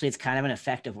actually is kind of an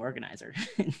effective organizer,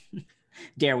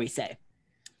 dare we say.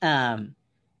 Yeah.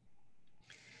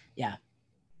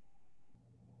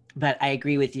 But I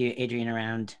agree with you, Adrian,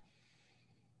 around,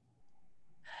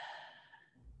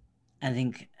 I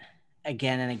think,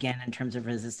 again and again, in terms of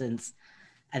resistance,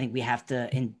 I think we have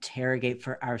to interrogate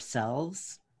for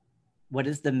ourselves, what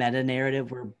is the meta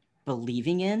narrative we're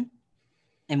believing in,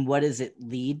 and what does it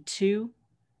lead to?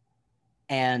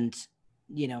 And,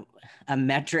 a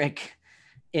metric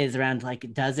is around,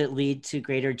 like, does it lead to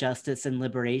greater justice and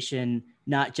liberation,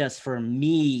 not just for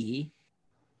me,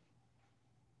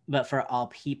 but for all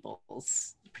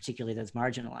peoples, particularly those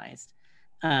marginalized?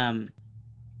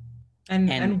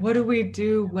 And what do we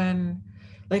do when,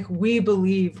 like, we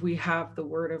believe we have the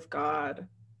word of God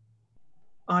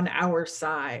on our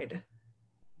side,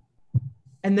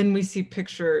 and then we see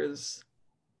pictures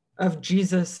of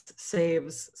Jesus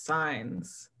saves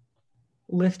signs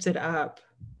lifted up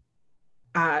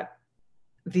at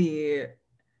the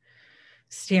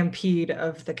stampede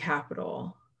of the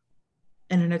Capitol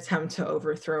in an attempt to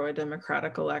overthrow a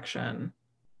democratic election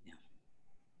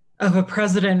of a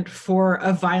president for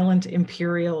a violent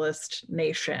imperialist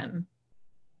nation.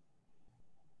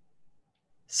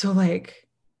 So, like,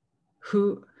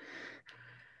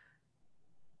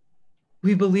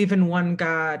 we believe in one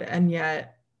God, and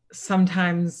yet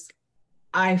sometimes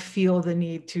I feel the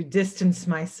need to distance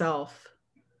myself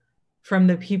from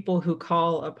the people who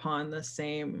call upon the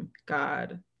same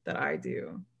God that I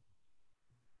do,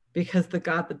 because the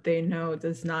God that they know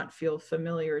does not feel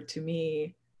familiar to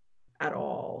me at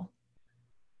all.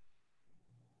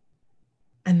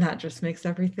 And that just makes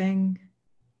everything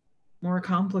more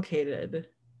complicated.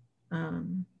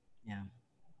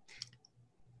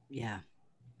 Yeah,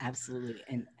 absolutely.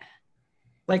 And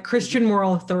like, Christian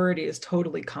moral authority is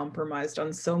totally compromised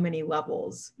on so many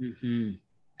levels. Mm-hmm.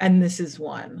 And this is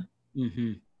one.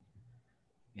 Mm-hmm.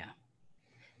 Yeah.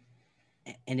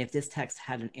 And if this text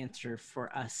had an answer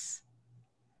for us,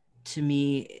 to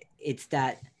me, it's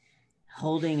that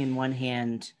holding in one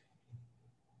hand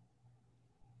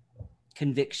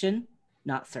conviction,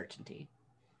 not certainty,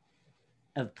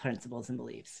 of principles and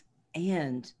beliefs,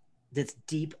 and this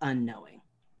deep unknowing.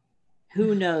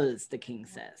 Who knows, the king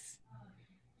says.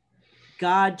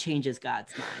 God changes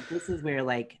God's mind. This is where,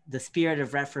 like, the spirit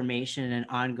of reformation and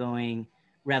ongoing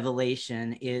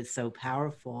revelation is so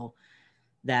powerful,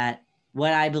 that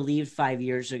what I believed 5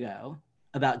 years ago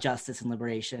about justice and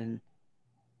liberation,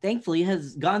 thankfully,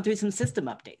 has gone through some system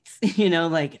updates.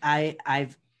 Like,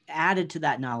 I've added to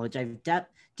that knowledge. I've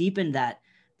deepened that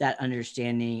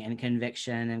understanding and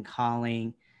conviction and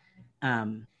calling.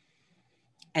 And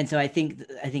so I think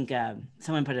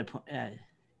someone put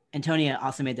Antonia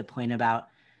also made the point about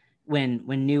when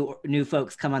new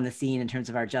folks come on the scene in terms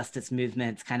of our justice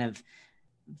movements, kind of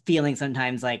feeling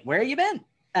sometimes like, where have you been?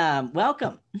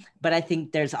 Welcome. But I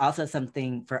think there's also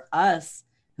something for us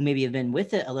who maybe have been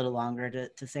with it a little longer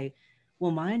to say,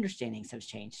 well, my understandings have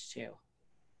changed too.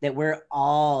 That we're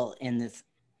all in this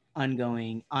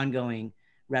ongoing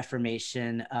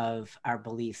reformation of our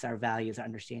beliefs, our values, our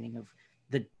understanding of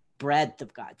the breadth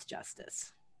of God's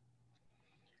justice.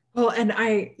 Well, and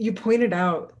you pointed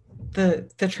out the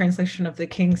translation of the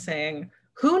king saying,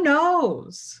 who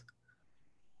knows?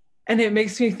 And it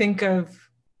makes me think of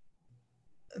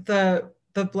the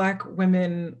Black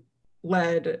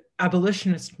women-led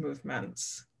abolitionist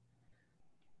movements.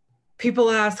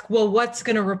 People ask, well, what's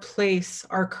going to replace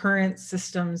our current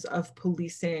systems of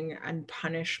policing and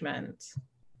punishment?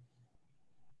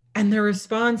 And the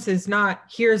response is not,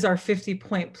 here's our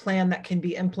 50-point plan that can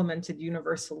be implemented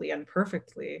universally and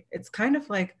perfectly. It's kind of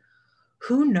like,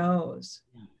 who knows?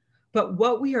 Yeah. But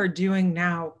what we are doing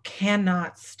now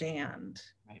cannot stand.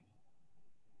 Right.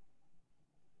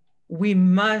 We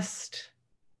must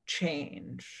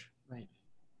change. Right.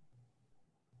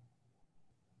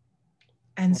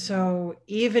 And so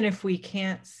even if we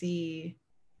can't see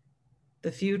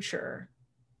the future,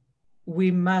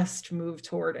 we must move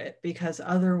toward it, because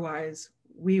otherwise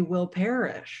we will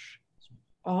perish,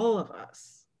 all of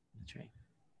us. That's right.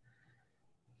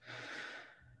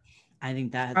 I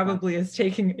think that probably is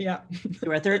taking, yeah.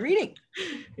 to our third reading.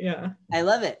 Yeah. I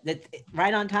love it. That's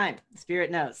right on time.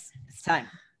 Spirit knows it's time.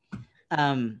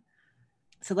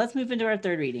 So let's move into our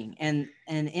third reading. And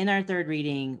in our third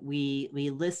reading, we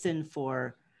listen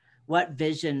for what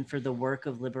vision for the work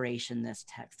of liberation this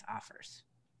text offers.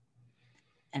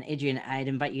 And Adrian, I'd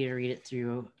invite you to read it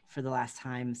through for the last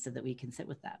time so that we can sit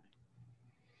with that.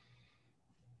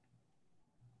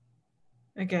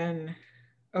 Again,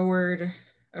 a word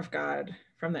of God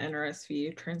from the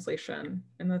NRSV translation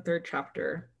in the 3rd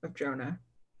chapter of Jonah.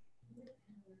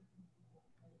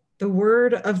 The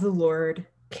word of the Lord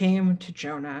came to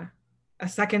Jonah a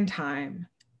second time,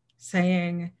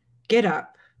 saying, "Get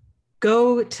up,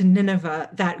 go to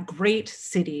Nineveh, that great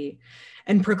city,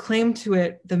 and proclaim to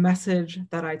it the message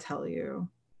that I tell you."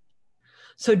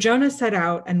 So Jonah set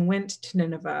out and went to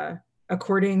Nineveh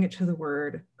according to the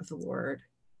word of the Lord.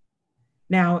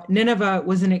 Now, Nineveh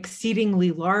was an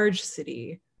exceedingly large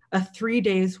city, a 3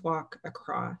 days' walk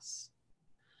across.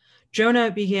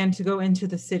 Jonah began to go into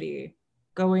the city,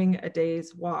 going a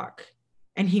day's walk,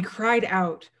 and he cried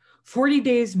out, 40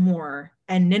 days more,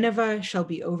 and Nineveh shall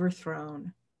be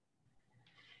overthrown.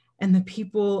 And the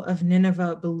people of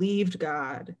Nineveh believed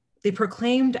God. They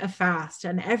proclaimed a fast,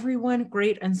 and everyone,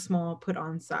 great and small, put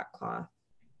on sackcloth.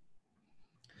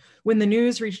 When the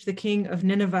news reached the king of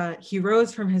Nineveh, he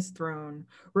rose from his throne,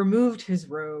 removed his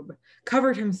robe,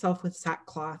 covered himself with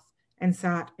sackcloth, and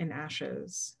sat in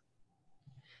ashes.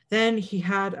 Then he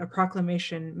had a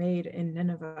proclamation made in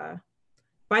Nineveh.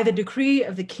 By the decree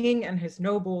of the king and his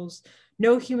nobles,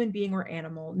 no human being or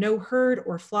animal, no herd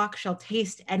or flock shall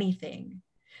taste anything.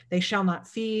 They shall not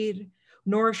feed,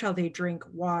 nor shall they drink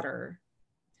water.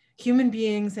 Human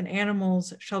beings and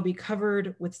animals shall be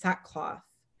covered with sackcloth,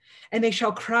 and they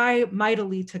shall cry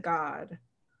mightily to God.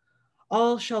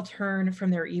 All shall turn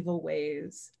from their evil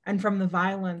ways and from the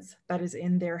violence that is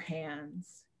in their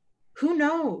hands. Who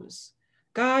knows?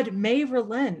 God may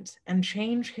relent and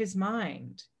change his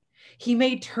mind. He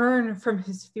may turn from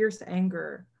his fierce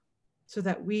anger so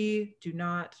that we do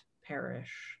not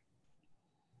perish.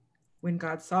 When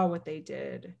God saw what they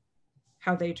did,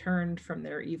 how they turned from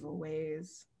their evil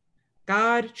ways,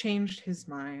 God changed his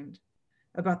mind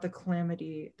about the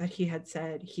calamity that he had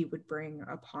said he would bring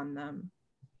upon them,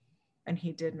 and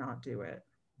he did not do it.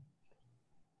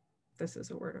 This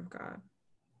is a word of God.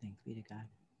 Thanks be to God.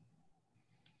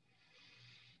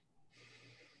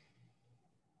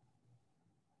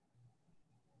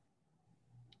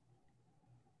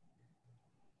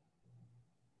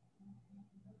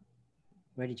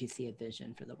 Where did you see a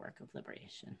vision for the work of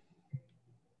liberation?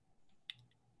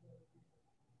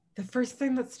 The first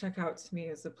thing that stuck out to me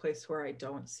is a place where I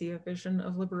don't see a vision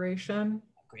of liberation.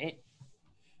 Great.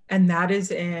 And that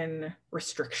is in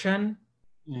restriction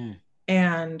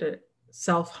and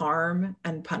self-harm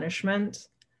and punishment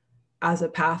as a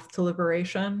path to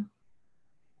liberation.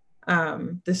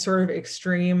 This sort of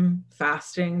extreme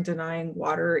fasting, denying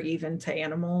water even to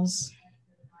animals,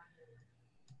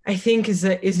 I think is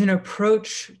an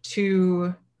approach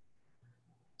to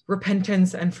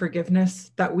repentance and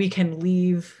forgiveness that we can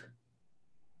leave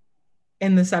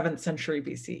in the 7th century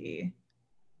BCE.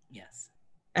 Yes.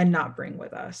 And not bring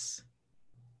with us.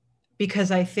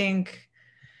 Because I think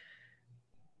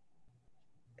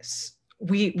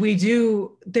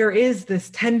there is this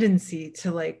tendency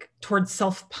to towards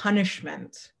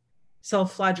self-punishment,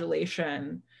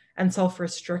 self-flagellation, and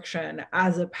self-restriction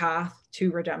as a path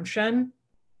to redemption.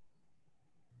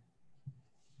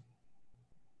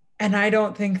 And I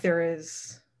don't think there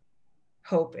is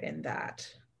hope in that,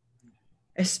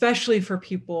 especially for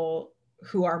people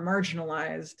who are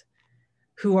marginalized,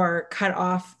 who are cut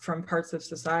off from parts of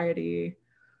society,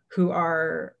 who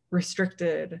are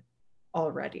restricted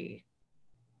already.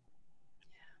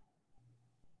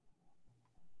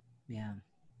 Yeah.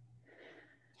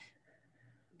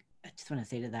 I just want to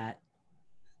say to that,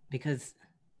 because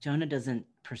Jonah doesn't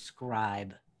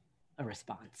prescribe a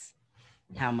response.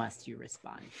 How must you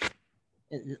respond?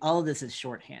 All of this is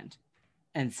shorthand.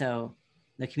 And so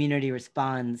the community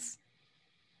responds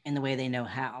in the way they know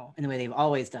how, in the way they've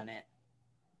always done it.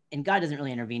 And God doesn't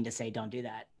really intervene to say, don't do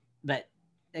that. But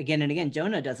again and again,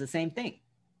 Jonah does the same thing.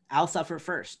 I'll suffer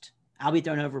first. I'll be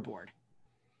thrown overboard.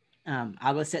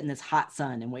 I'll go sit in this hot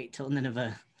sun and wait till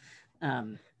Nineveh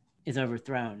is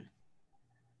overthrown.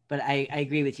 But I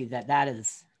agree with you that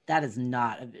is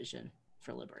not a vision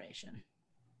for liberation.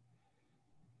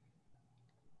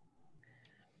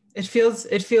 It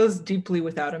feels deeply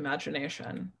without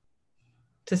imagination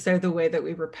to say the way that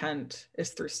we repent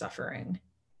is through suffering.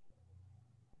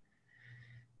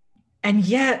 And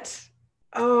yet,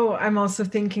 I'm also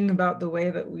thinking about the way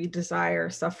that we desire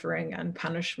suffering and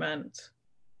punishment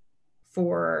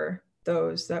for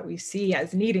those that we see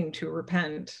as needing to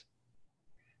repent.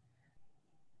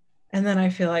 And then I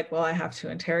feel like, well, I have to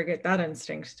interrogate that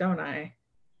instinct, don't I?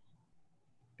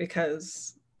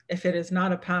 Because if it is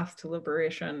not a path to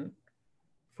liberation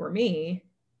for me,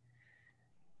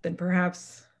 then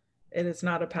perhaps it is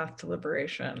not a path to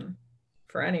liberation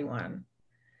for anyone.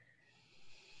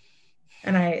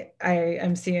 And I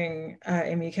am seeing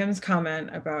Amy Kim's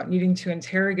comment about needing to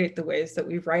interrogate the ways that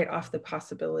we write off the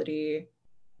possibility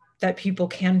that people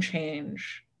can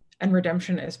change and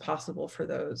redemption is possible for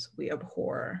those we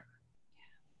abhor.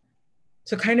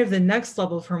 So kind of the next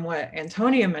level from what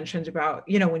Antonia mentioned about,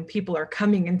 when people are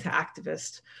coming into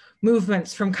activist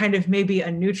movements from kind of maybe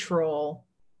a neutral,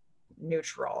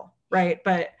 right?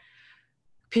 But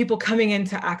people coming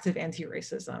into active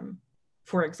anti-racism,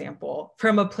 for example,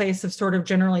 from a place of sort of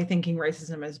generally thinking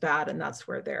racism is bad and that's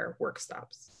where their work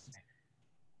stops.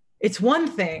 It's one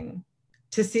thing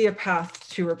to see a path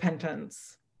to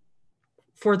repentance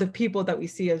for the people that we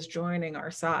see as joining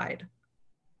our side.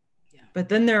 Yeah. But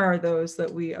then there are those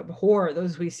that we abhor,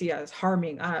 those we see as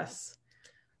harming us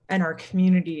and our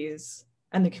communities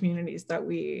and the communities that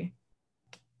we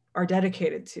are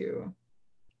dedicated to.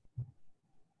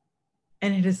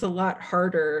 And it is a lot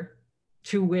harder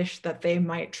to wish that they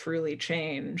might truly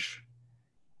change.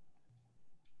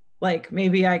 Like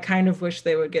maybe I kind of wish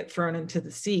they would get thrown into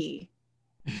the sea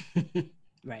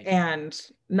right, and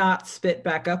not spit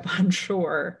back up on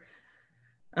shore,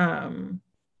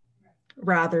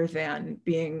 rather than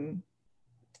being,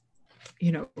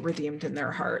 redeemed in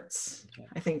their hearts. Okay.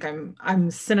 I think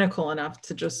I'm cynical enough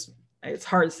to just, it's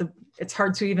hard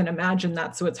to even imagine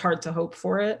that, so it's hard to hope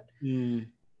for it.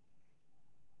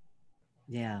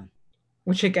 Yeah.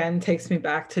 Which again takes me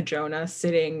back to Jonah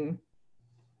sitting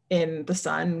in the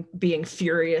sun, being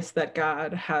furious that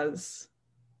God has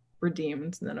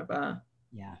redeemed Nineveh.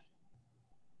 Yeah.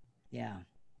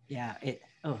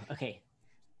 Okay.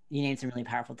 You named some really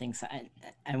powerful things. So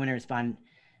I want to respond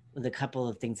with a couple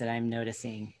of things that I'm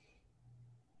noticing.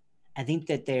 I think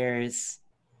that there's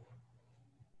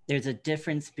a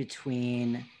difference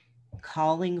between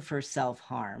calling for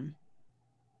self-harm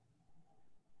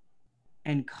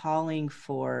and calling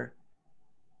for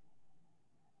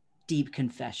deep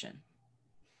confession.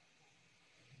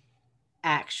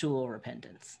 Actual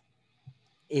repentance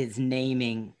is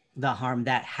naming the harm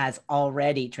that has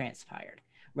already transpired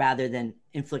rather than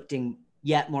inflicting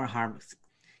yet more harm,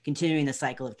 continuing the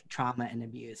cycle of trauma and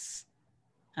abuse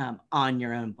on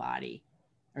your own body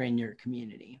or in your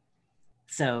community.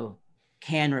 So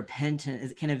can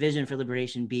a vision for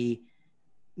liberation be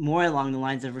more along the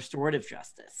lines of restorative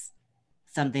justice?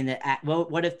 Something that,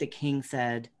 what if the king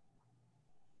said,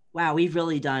 wow, we've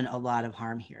really done a lot of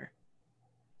harm here.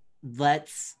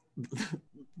 Let's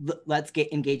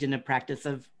engage in a practice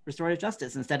of restorative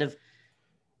justice. Instead of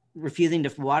refusing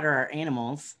to water our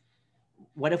animals,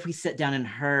 what if we sit down and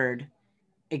heard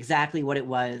exactly what it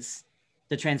was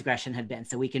the transgression had been,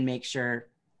 so we can make sure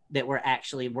that we're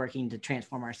actually working to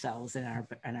transform ourselves and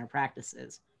our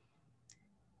practices.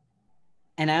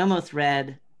 And I almost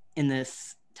read in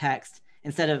this text,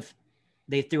 instead of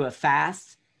they threw a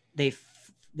fast, they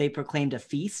proclaimed a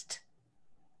feast.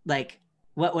 Like,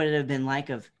 what would it have been like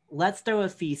of, let's throw a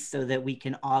feast so that we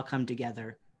can all come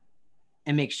together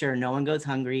and make sure no one goes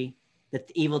hungry, that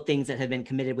the evil things that have been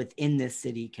committed within this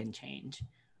city can change.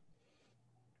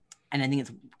 And I think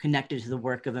it's connected to the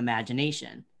work of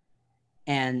imagination.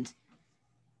 And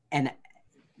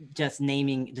just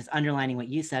underlining what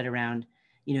you said around,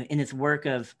 in this work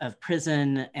of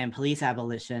prison and police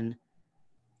abolition,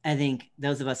 I think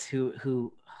those of us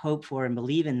who hope for and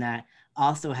believe in that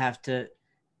also have to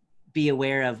be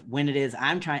aware of when it is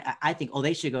I think,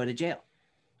 they should go to jail.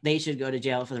 They should go to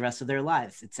jail for the rest of their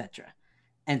lives, etc.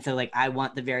 And so I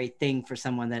want the very thing for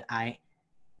someone that I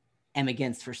am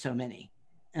against for so many.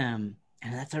 And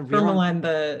that's a real... Vermaelen,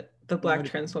 the Black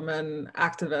trans woman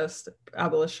activist,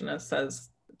 abolitionist,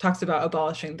 talks about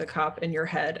abolishing the cop in your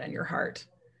head and your heart.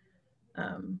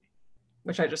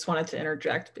 which I just wanted to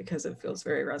interject because it feels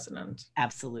very resonant.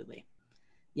 Absolutely.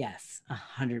 Yes,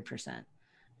 100%.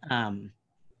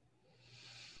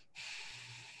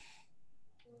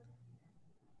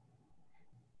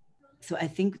 So I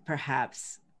think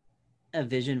perhaps a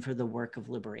vision for the work of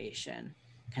liberation,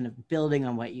 kind of building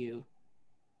on what you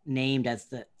named as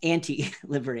the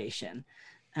anti-liberation,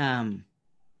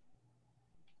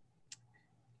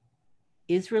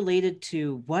 is related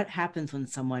to what happens when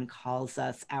someone calls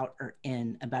us out or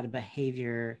in about a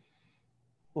behavior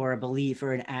or a belief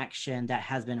or an action that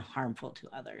has been harmful to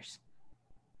others.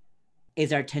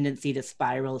 Is our tendency to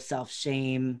spiral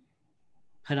self-shame,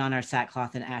 put on our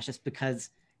sackcloth and ashes because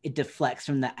it deflects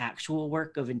from the actual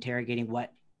work of interrogating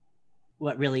what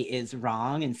really is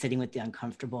wrong and sitting with the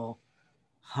uncomfortable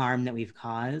harm that we've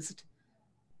caused?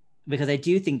 Because I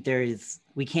do think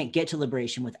we can't get to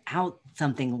liberation without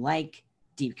something like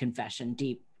deep confession,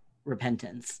 deep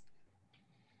repentance.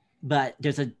 But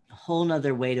there's a whole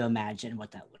nother way to imagine what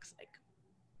that looks like.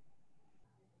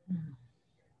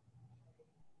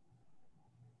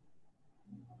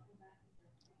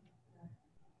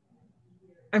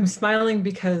 I'm smiling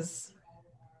because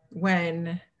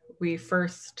when we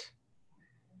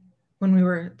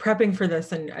were prepping for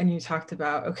this and you talked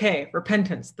about, okay,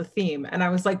 repentance, the theme. And I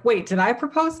was like, wait, did I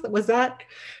propose that?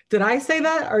 Did I say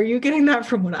that? Are you getting that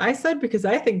from what I said? Because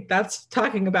I think that's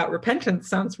talking about repentance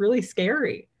sounds really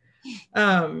scary.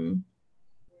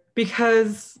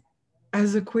 Because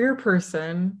as a queer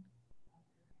person,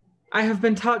 I have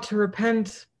been taught to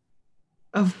repent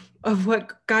of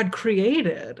what God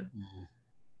created.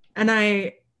 Mm-hmm.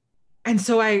 And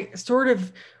so I sort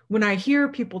of, when I hear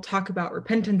people talk about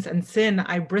repentance and sin,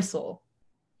 I bristle.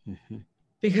 Mm-hmm.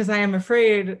 Because I am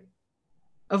afraid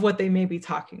of what they may be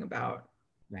talking about.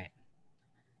 Right.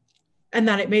 And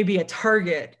that it may be a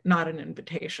target, not an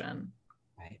invitation.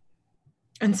 Right.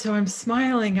 And so I'm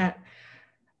smiling at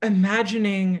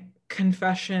imagining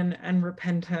confession and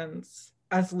repentance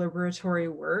as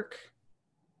liberatory work,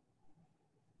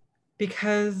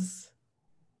 because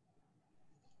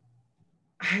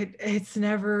I've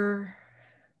never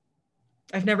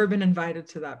been invited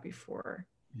to that before.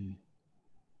 Mm.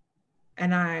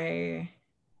 And I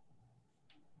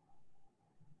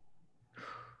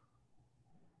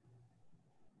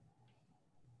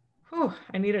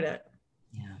needed it.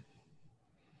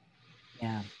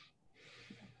 Yeah.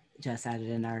 Just added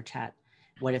in our chat,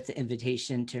 what if the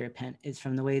invitation to repent is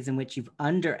from the ways in which you've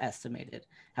underestimated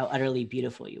how utterly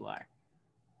beautiful you are?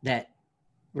 That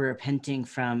we're repenting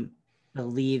from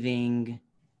believing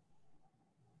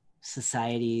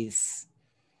society's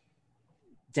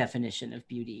definition of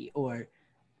beauty, or,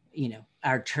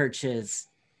 our church's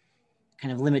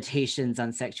kind of limitations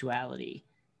on sexuality,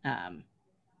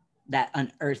 that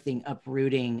unearthing,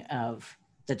 uprooting of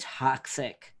the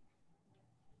toxic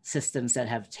systems that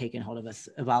have taken hold of us,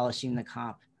 abolishing the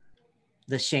comp,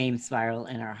 the shame spiral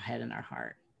in our head and our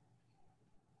heart.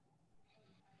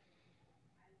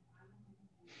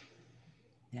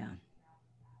 Yeah.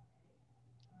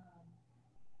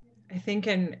 I think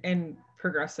in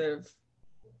progressive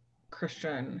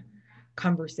Christian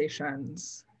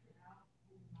conversations,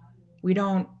 we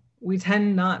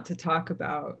tend not to talk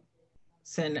about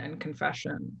sin and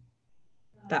confession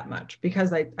that much,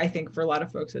 because I think for a lot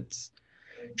of folks it's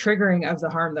triggering of the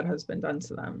harm that has been done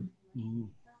to them.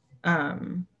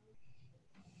 Mm-hmm.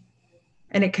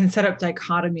 And it can set up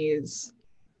dichotomies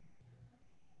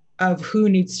of who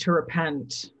needs to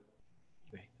repent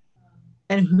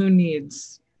and who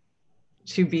needs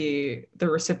to be the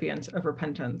recipient of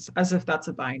repentance, as if that's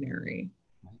a binary,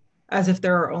 as if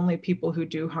there are only people who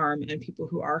do harm and people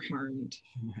who are harmed.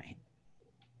 Right.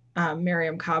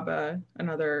 Miriam Kaba,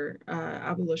 another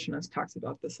abolitionist, talks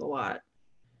about this a lot.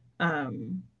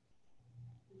 And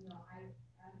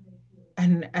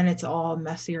it's all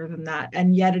messier than that.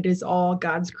 And yet it is all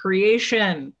God's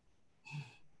creation.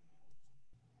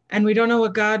 And we don't know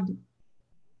what God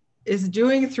is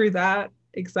doing through that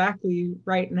exactly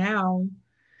right now.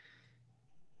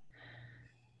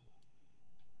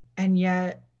 And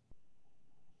yet,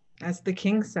 as the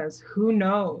King says, who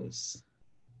knows?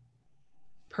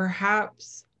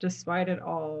 Perhaps, despite it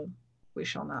all, we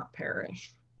shall not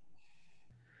perish.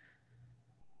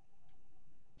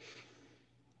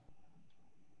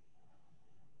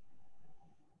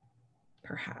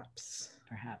 Perhaps.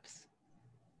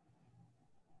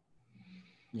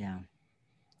 Yeah.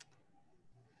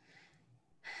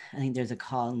 I think there's a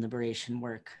call in liberation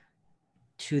work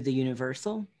to the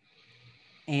universal,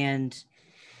 and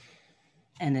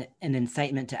an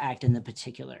incitement to act in the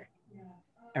particular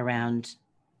around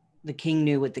the King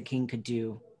knew what the King could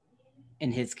do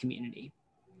in his community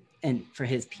and for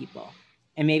his people.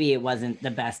 And maybe it wasn't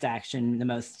the best action, the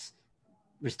most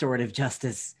restorative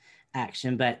justice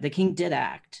action, but the king did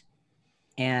act.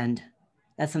 And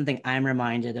that's something I'm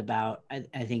reminded about. I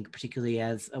think particularly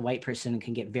as a white person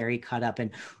can get very caught up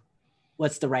in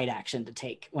what's the right action to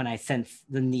take when I sense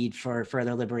the need for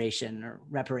further liberation or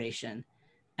reparation.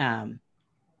 And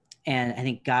I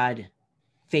think God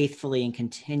faithfully and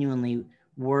continually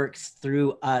works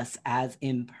through us as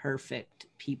imperfect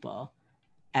people,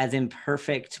 as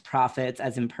imperfect prophets,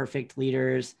 as imperfect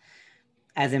leaders,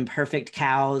 as imperfect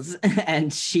cows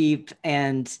and sheep,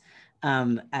 and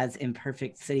as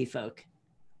imperfect city folk.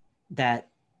 That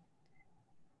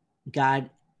God,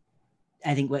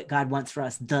 I think what God wants for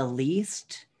us the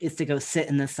least is to go sit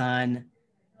in the sun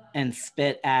and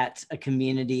spit at a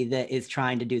community that is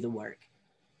trying to do the work.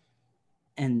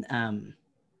 And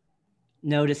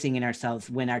noticing in ourselves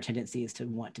when our tendency is to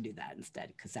want to do that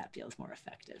instead, because that feels more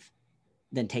effective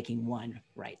than taking one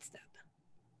right step.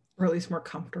 Or at least more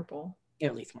comfortable. Or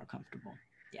at least more comfortable,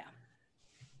 yeah.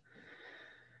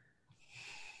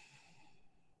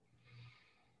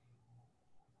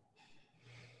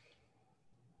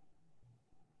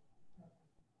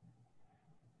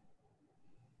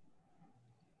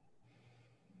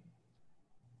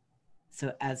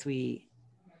 So as we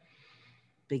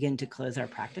begin to close our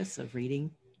practice of reading,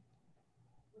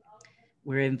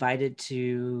 we're invited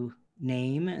to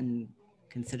name and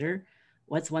consider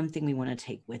what's one thing we want to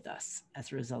take with us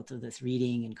as a result of this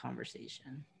reading and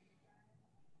conversation.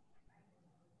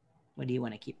 What do you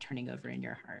want to keep turning over in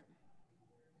your heart?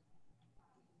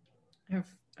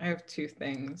 I have two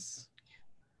things.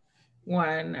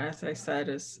 One, as I said,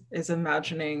 is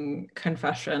imagining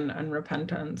confession and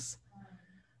repentance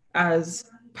as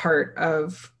part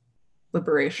of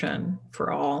liberation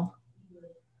for all.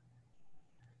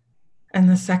 And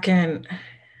the second,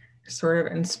 sort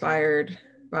of inspired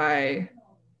by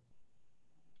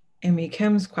Amy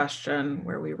Kim's question,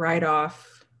 where we write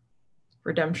off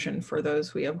redemption for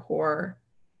those we abhor,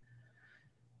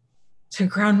 to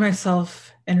ground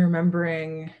myself in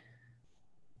remembering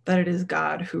that it is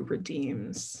God who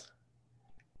redeems.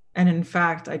 And in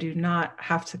fact, I do not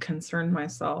have to concern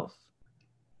myself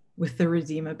with the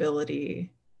redeemability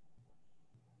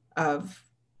of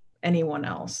anyone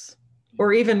else,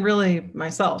 or even really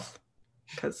myself,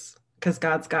 because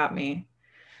God's got me.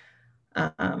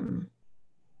 And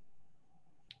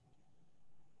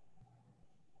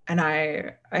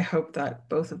I hope that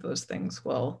both of those things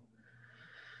will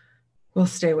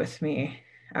stay with me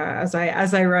as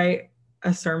I write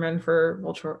a sermon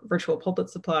for virtual pulpit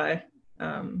supply,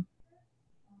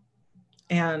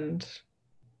 and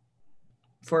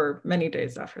for many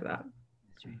days after that.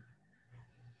 That's right.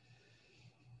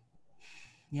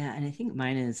 Yeah, and I think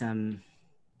mine is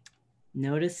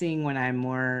noticing when I'm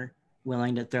more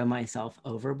willing to throw myself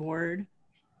overboard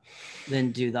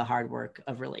than do the hard work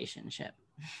of relationship.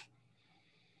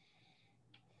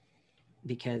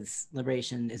 Because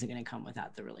liberation isn't going to come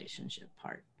without the relationship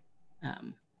part.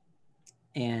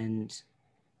 And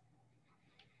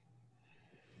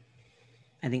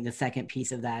I think the second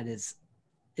piece of that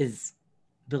is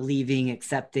believing,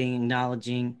 accepting,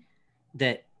 acknowledging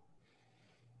that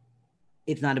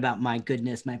it's not about my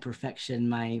goodness, my perfection,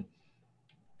 my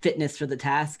fitness for the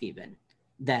task, even.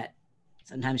 That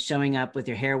sometimes showing up with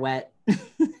your hair wet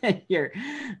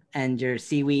and your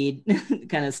seaweed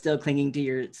kind of still clinging to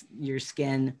your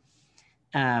skin,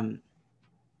 good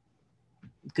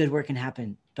work can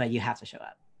happen, but you have to show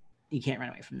up. You can't run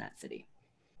away from that city,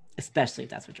 especially if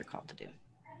that's what you're called to do.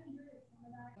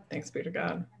 Thanks be to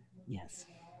God. Yes.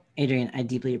 Adrian, I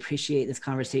deeply appreciate this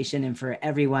conversation, and for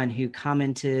everyone who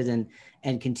commented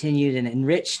and continued and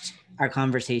enriched our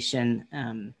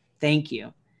conversation, thank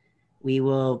you. We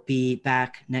will be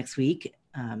back next week,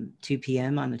 2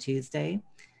 p.m. on a Tuesday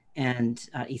and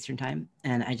Eastern time.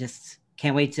 And I just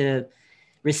can't wait to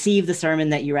receive the sermon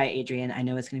that you write, Adrian. I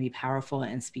know it's going to be powerful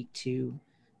and speak to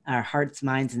our hearts,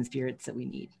 minds, and spirits that we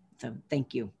need. So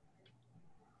thank you.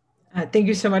 Thank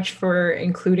you so much for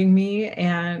including me,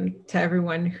 and to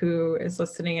everyone who is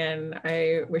listening in,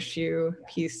 I wish you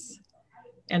peace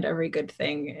and every good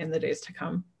thing in the days to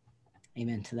come.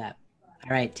 Amen to that.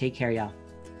 All right, take care, y'all.